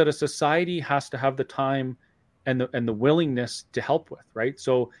things that a society has to have the time and the willingness to help with, right?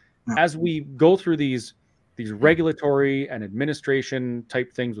 So as we go through these regulatory and administration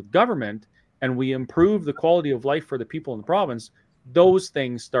type things with government, and we improve the quality of life for the people in the province, those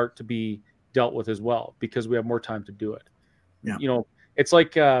things start to be dealt with as well, because we have more time to do it. Yeah. It's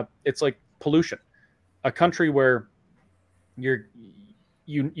like pollution. A country where you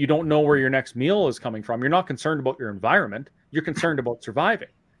don't know where your next meal is coming from. You're not concerned about your environment. You're concerned about surviving.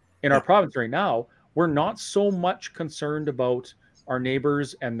 In our province right now, we're not so much concerned about our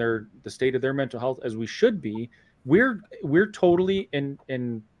neighbors and the state of their mental health as we should be. We're totally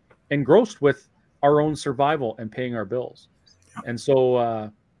engrossed with our own survival and paying our bills. And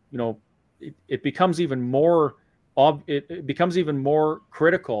so it becomes even more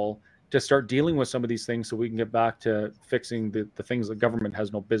critical to start dealing with some of these things so we can get back to fixing the things that government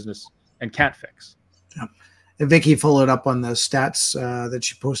has no business and can't fix. Yeah. And Vicky followed up on the stats that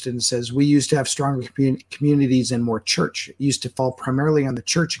she posted and says, we used to have stronger communities and more church. It used to fall primarily on the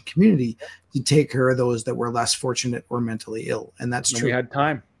church and community to take care of those that were less fortunate or mentally ill. And that's true. We had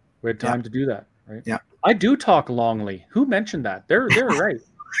time. We had time to do that, right? Yeah. I do talk longly. Who mentioned that? They're right.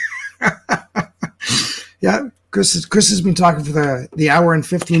 Yeah. Chris has been talking for the hour and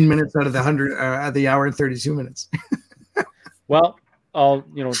 15 minutes out of the hour and 32 minutes. Well,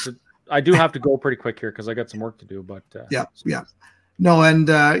 I do have to go pretty quick here because I got some work to do. But yeah. No, and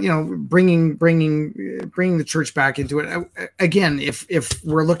bringing the church back into it again. If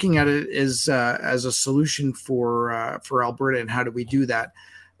we're looking at it as a solution for Alberta, and how do we do that?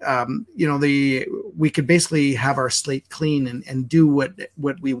 We could basically have our slate clean and do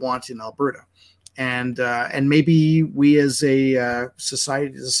what we want in Alberta. And maybe we as a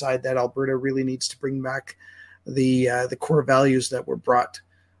society decide that Alberta really needs to bring back the core values that were brought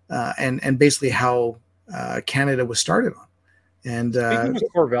and basically how Canada was started on. And speaking of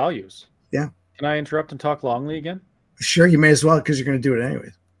core values, yeah, can I interrupt and talk longly again? Sure, you may as well, because you're going to do it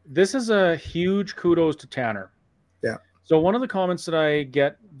anyways. This is a huge kudos to Tanner. Yeah. So one of the comments that I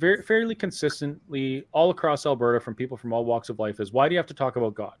get fairly consistently all across Alberta from people from all walks of life is, why do you have to talk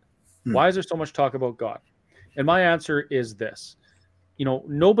about God? Why is there so much talk about God? And my answer is this.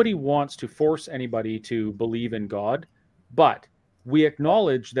 Nobody wants to force anybody to believe in God, but we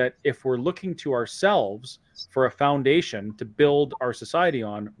acknowledge that if we're looking to ourselves for a foundation to build our society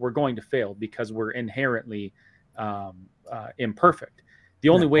on, we're going to fail because we're inherently imperfect. The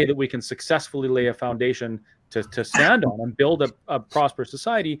only way that we can successfully lay a foundation to stand on and build a prosperous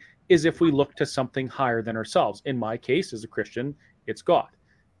society is if we look to something higher than ourselves. In my case, as a Christian, it's God.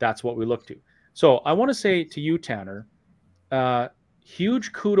 That's what we look to. So I want to say to you, Tanner,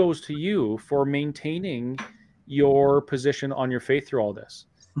 huge kudos to you for maintaining your position on your faith through all this.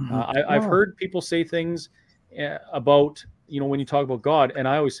 I've heard people say things about, when you talk about God, and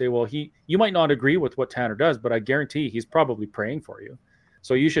I always say, well, you might not agree with what Tanner does, but I guarantee he's probably praying for you.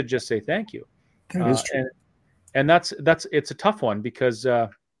 So you should just say thank you. That is true. And it's a tough one because,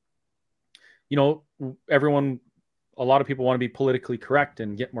 a lot of people want to be politically correct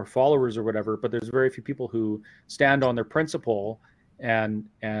and get more followers or whatever, but there's very few people who stand on their principle and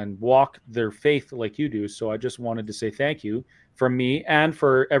walk their faith like you do. So I just wanted to say thank you from me and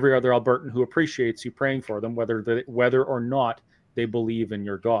for every other Albertan who appreciates you praying for them, whether or not they believe in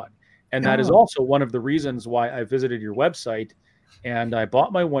your God. And that is also one of the reasons why I visited your website and I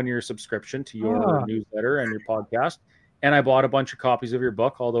bought my 1-year subscription to your newsletter and your podcast. And I bought a bunch of copies of your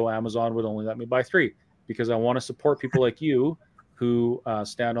book, although Amazon would only let me buy 3. Because I want to support people like you who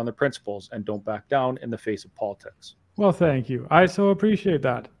stand on their principles and don't back down in the face of politics. Well, thank you. I so appreciate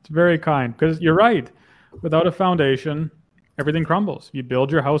that. It's very kind, because you're right. Without a foundation, everything crumbles. You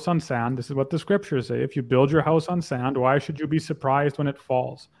build your house on sand. This is what the scriptures say. If you build your house on sand, why should you be surprised when it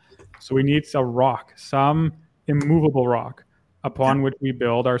falls? So we need a rock, some immovable rock upon which we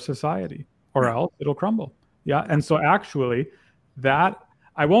build our society, or else it'll crumble. Yeah. And so actually that,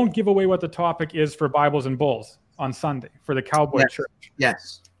 I won't give away what the topic is for Bibles and Bulls on Sunday for the Cowboy Church.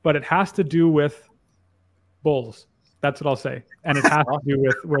 Yes. But it has to do with bulls. That's what I'll say. And it has to do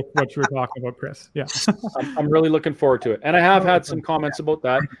with what you were talking about, Chris. Yeah. I'm really looking forward to it. And I have had some comments about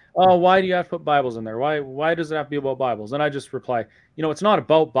that. Oh, why do you have to put Bibles in there? Why does it have to be about Bibles? And I just reply, it's not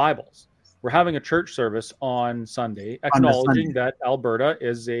about Bibles. we're having a church service on Sunday, acknowledging that Alberta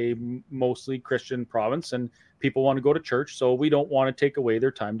is a mostly Christian province and people want to go to church. So we don't want to take away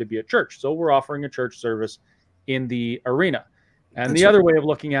their time to be at church. So we're offering a church service in the arena. And the other way of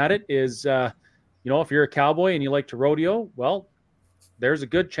looking at it is, if you're a cowboy and you like to rodeo, well, there's a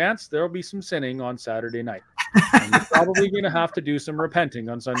good chance there'll be some sinning on Saturday night. And you're probably going to have to do some repenting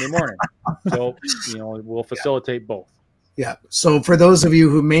on Sunday morning. So, we'll facilitate both. Yeah. So for those of you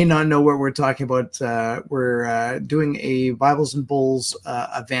who may not know what we're talking about, we're doing a Bibles and Bowls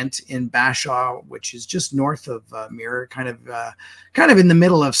event in Bashaw, which is just north of Mirror, kind of in the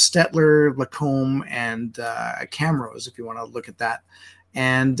middle of Stettler, Lacombe, and Camrose, if you want to look at that.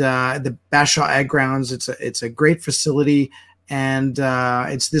 And the Bashaw Ag Grounds, it's a great facility, and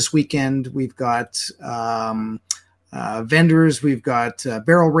it's this weekend. We've got vendors, we've got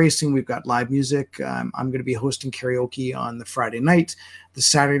barrel racing, we've got live music. I'm going to be hosting karaoke on the Friday night. The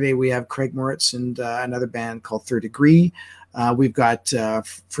Saturday we have Craig Moritz and another band called Third Degree. We've got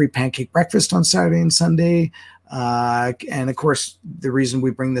free pancake breakfast on Saturday and Sunday. And of course, the reason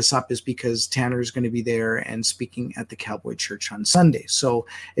we bring this up is because Tanner is going to be there and speaking at the Cowboy Church on Sunday. So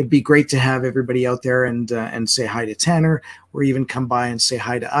it'd be great to have everybody out there and say hi to Tanner, or even come by and say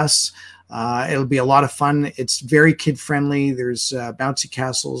hi to us. It'll be a lot of fun. It's very kid friendly. There's bouncy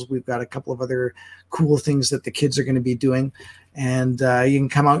castles. We've got a couple of other cool things that the kids are going to be doing, and you can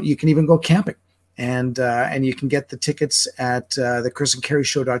come out. You can even go camping, and you can get the tickets at the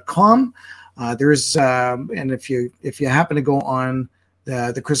chrisandkerryshow.com. There's and if you happen to go on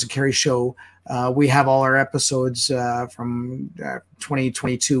the Chris and Kerry Show, we have all our episodes from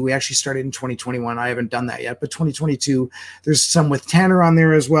 2022. We actually started in 2021. I haven't done that yet, but 2022, there's some with Tanner on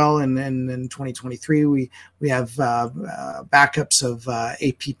there as well. And then in 2023, we have backups of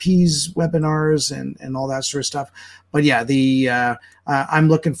APP's webinars and all that sort of stuff. But yeah, I'm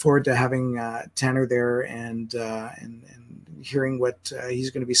looking forward to having Tanner there and hearing what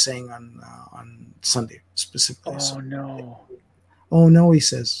he's going to be saying on Sunday specifically. Oh no, he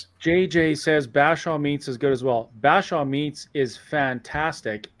says. JJ says Bashaw Meats is good as well. Bashaw Meats is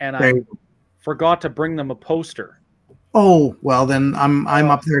fantastic, and I forgot to bring them a poster. Oh, well then I'm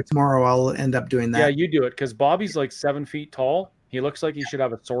up there tomorrow. I'll end up doing that. Yeah, you do it, because Bobby's like 7 feet tall. He looks like he should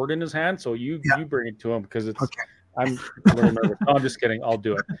have a sword in his hand, so you bring it to him, because it's okay. I'm a little nervous. No, I'm just kidding. I'll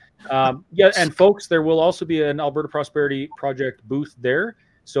do it. And folks, there will also be an Alberta Prosperity Project booth there.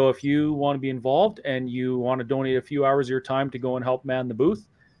 So if you want to be involved and you want to donate a few hours of your time to go and help man the booth,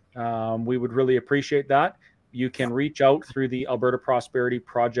 we would really appreciate that. You can reach out through the Alberta Prosperity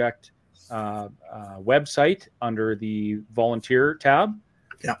Project website under the volunteer tab.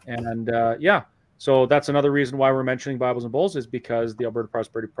 Yeah. And so that's another reason why we're mentioning Bibles and Bowls, is because the Alberta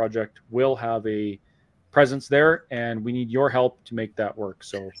Prosperity Project will have a presence there, and we need your help to make that work.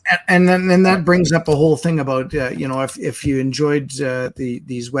 So and then that brings up a whole thing about if you enjoyed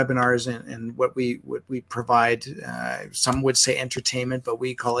these webinars and what we provide, some would say entertainment, but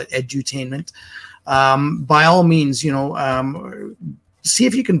we call it edutainment. By all means, see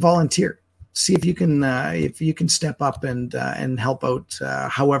if you can volunteer. See if you can step up and help out.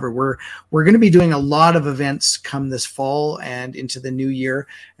 However, we're going to be doing a lot of events come this fall and into the new year,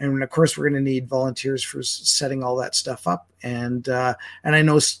 and of course we're going to need volunteers for setting all that stuff up. And I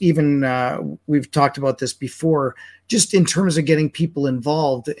know even we've talked about this before, just in terms of getting people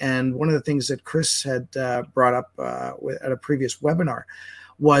involved. And one of the things that Chris had brought up at a previous webinar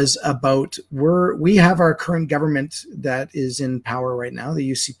was about we have our current government that is in power right now,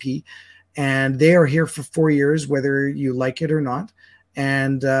 the UCP. And they are here for 4 years, whether you like it or not.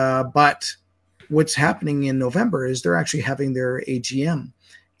 And but what's happening in November is they're actually having their AGM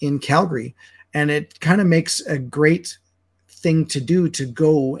in Calgary, and it kind of makes a great thing to do, to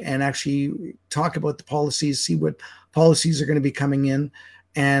go and actually talk about the policies, see what policies are going to be coming in,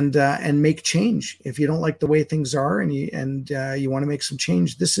 and make change. If you don't like the way things are and you want to make some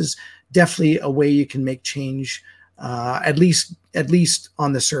change, this is definitely a way you can make change. At least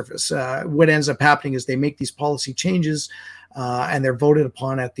on the surface. What ends up happening is they make these policy changes and they're voted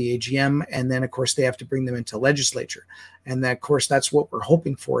upon at the AGM. And then, of course, they have to bring them into legislature. And that, of course, that's what we're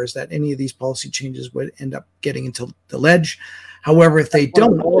hoping for, is that any of these policy changes would end up getting into the ledge. However, if they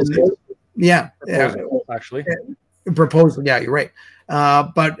don't, proposal. Yeah, you're right.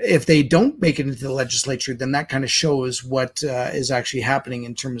 But if they don't make it into the legislature, then that kind of shows what is actually happening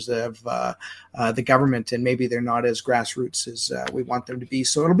in terms of the government, and maybe they're not as grassroots as we want them to be.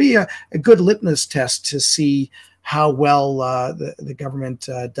 So it'll be a good litmus test to see how well the government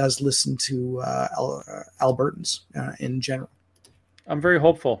does listen to Albertans in general. I'm very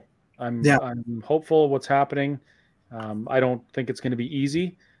hopeful. I'm hopeful of what's happening. I don't think it's going to be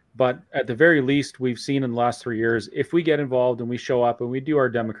easy. But at the very least, we've seen in the last 3 years, if we get involved and we show up and we do our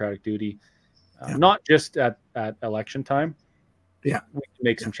democratic duty, not just at election time, we can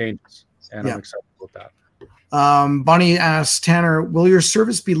make some changes. And I'm excited about that. Bonnie asks, Tanner, will your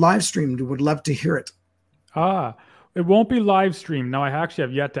service be live streamed? Would love to hear it. It won't be live streamed. Now, I actually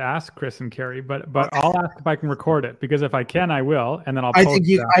have yet to ask Chris and Kerry, but I'll ask if I can record it, because if I can, I will, and then I'll post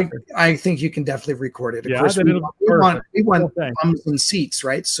I think you can definitely record it. Of course, we want bums and seats,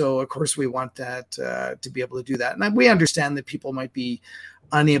 right? So, of course, we want that to be able to do that. And we understand that people might be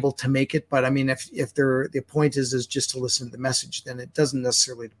unable to make it, but I mean, if the point is just to listen to the message, then it doesn't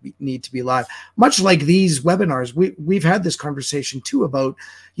necessarily need to be live. Much like these webinars, we've had this conversation too about,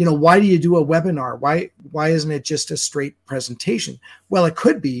 why do you do a webinar? Why isn't it just a straight presentation? Well, it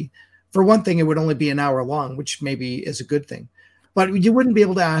could be. For one thing, it would only be an hour long, which maybe is a good thing, but you wouldn't be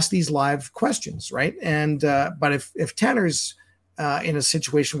able to ask these live questions, right? And but if Tanner's in a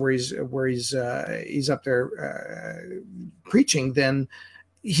situation where he's up there preaching, then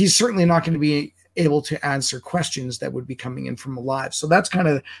he's certainly not going to be able to answer questions that would be coming in from a live. So that's kind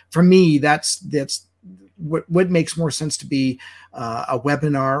of, for me, that's what makes more sense to be a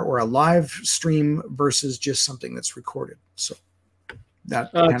webinar or a live stream versus just something that's recorded. So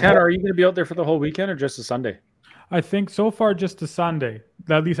that Tanner, are you going to be out there for the whole weekend or just a Sunday? I think so far just a Sunday.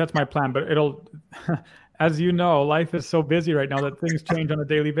 At least that's my plan, but it'll as you know, life is so busy right now that things change on a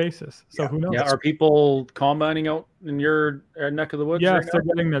daily basis. So who knows? Yeah, are people combining out in your neck of the woods? Yes, they're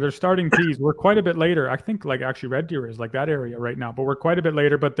getting there. They're starting teas. We're quite a bit later. I think actually Red Deer is like that area right now, but we're quite a bit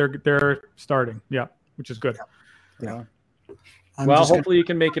later. But they're starting. Yeah, which is good. Yeah. Well, hopefully you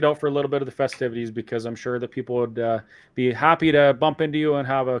can make it out for a little bit of the festivities, because I'm sure that people would be happy to bump into you and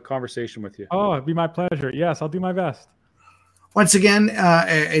have a conversation with you. Oh, it'd be my pleasure. Yes, I'll do my best. Once again,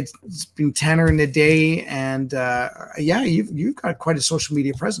 it's been Tanner in a day, and you've got quite a social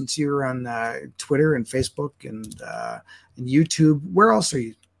media presence. You're on Twitter and Facebook and YouTube. Where else are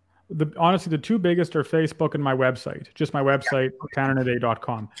you? Honestly, the two biggest are Facebook and my website. Just my website,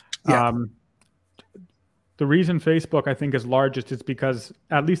 tannerinaday.com. Yeah. The reason Facebook, I think, is largest is because,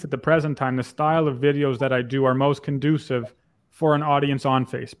 at least at the present time, the style of videos that I do are most conducive for an audience on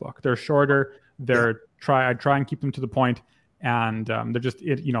Facebook. They're shorter. I try and keep them to the point. And they're just,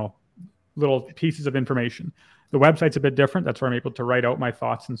 little pieces of information. The website's a bit different. That's where I'm able to write out my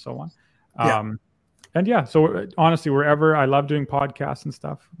thoughts and so on. So honestly, wherever, I love doing podcasts and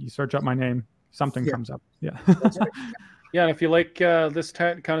stuff. You search up my name, something comes up. Yeah. Yeah, and if you like this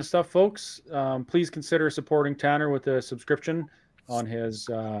kind of stuff, folks, please consider supporting Tanner with a subscription on his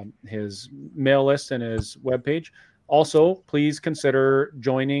mail list and his webpage. Also, please consider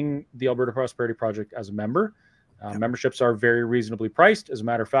joining the Alberta Prosperity Project as a member. Memberships are very reasonably priced. As a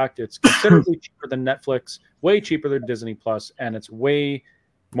matter of fact, it's considerably cheaper than Netflix, way cheaper than Disney Plus, and it's way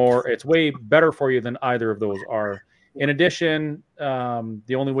better for you than either of those are. In addition,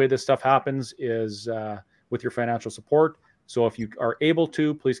 the only way this stuff happens is with your financial support. So if you are able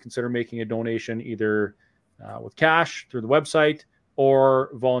to, please consider making a donation either with cash through the website or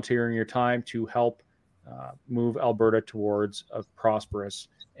volunteering your time to help move Alberta towards a prosperous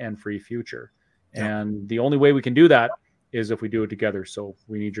and free future. And the only way we can do that is if we do it together. So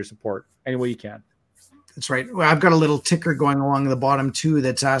we need your support any way you can. That's right. Well, I've got a little ticker going along the bottom too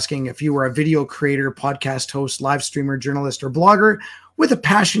that's asking if you were a video creator, podcast host, live streamer, journalist, or blogger with a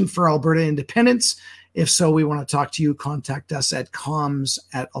passion for Alberta independence. If so, we want to talk to you. Contact us at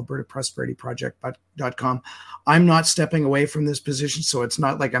comms@albertaprosperityproject.com. I'm not stepping away from this position, so it's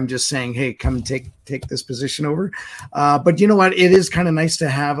not like I'm just saying, hey, come take this position over. But you know what? It is kind of nice to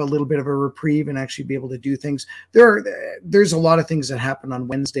have a little bit of a reprieve and actually be able to do things. There's a lot of things that happen on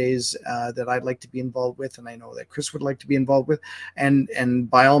Wednesdays that I'd like to be involved with, and I know that Chris would like to be involved with. And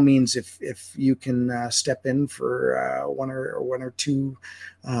by all means, if you can step in for one or two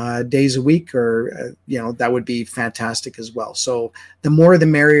days a week, or that would be fantastic as well. So the more the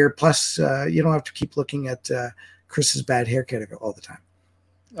merrier. Plus, you don't have to keep looking at Chris's bad haircut all the time.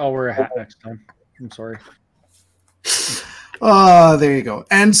 I'll wear a hat next time. I'm sorry. Oh, there you go.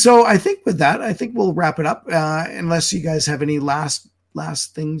 And so I think with that, I think we'll wrap it up. Unless you guys have any last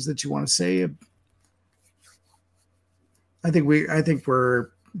things that you want to say.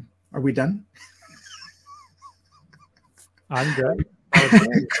 Are we done? I'm good.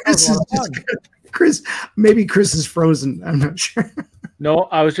 Chris, maybe Chris is frozen. I'm not sure. No,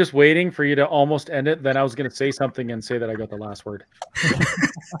 I was just waiting for you to almost end it. Then I was going to say something and say that I got the last word.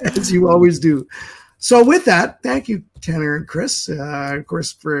 As you always do. So with that, thank you, Tanner and Chris. Of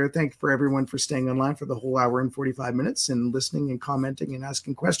course, thank you for everyone for staying online for the whole hour and 45 minutes and listening and commenting and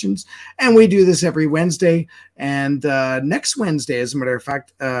asking questions. And we do this every Wednesday. And next Wednesday, as a matter of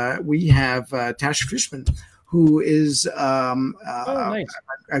fact, we have Tasha Fishman, who is nice.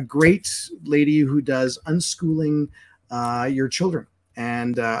 a great lady who does unschooling your children.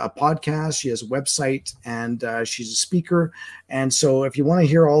 And a podcast. She has a website, and she's a speaker. And so if you want to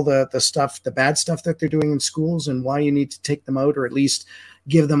hear all the stuff, the bad stuff that they're doing in schools and why you need to take them out or at least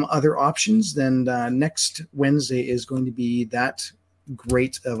give them other options, then next Wednesday is going to be that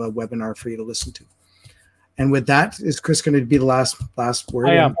great of a webinar for you to listen to. And with that, is Chris going to be the last word?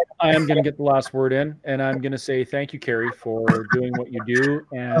 I am going to get the last word in, and I'm going to say thank you, Kerry, for doing what you do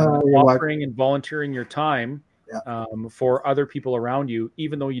and offering and volunteering your time for other people around you,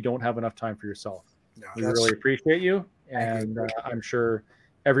 even though you don't have enough time for yourself. No, we really appreciate you, and I'm sure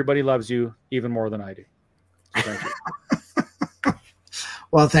everybody loves you even more than I do. So thank you.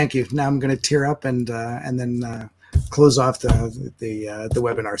 Well, thank you. Now I'm going to tear up and then close off the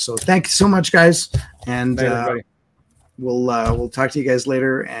webinar. So thank you so much, guys, and we'll talk to you guys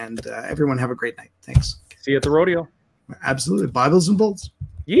later. And everyone have a great night. Thanks. See you at the rodeo. Absolutely, Bibles and bulls.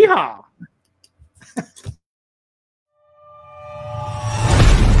 Yeehaw.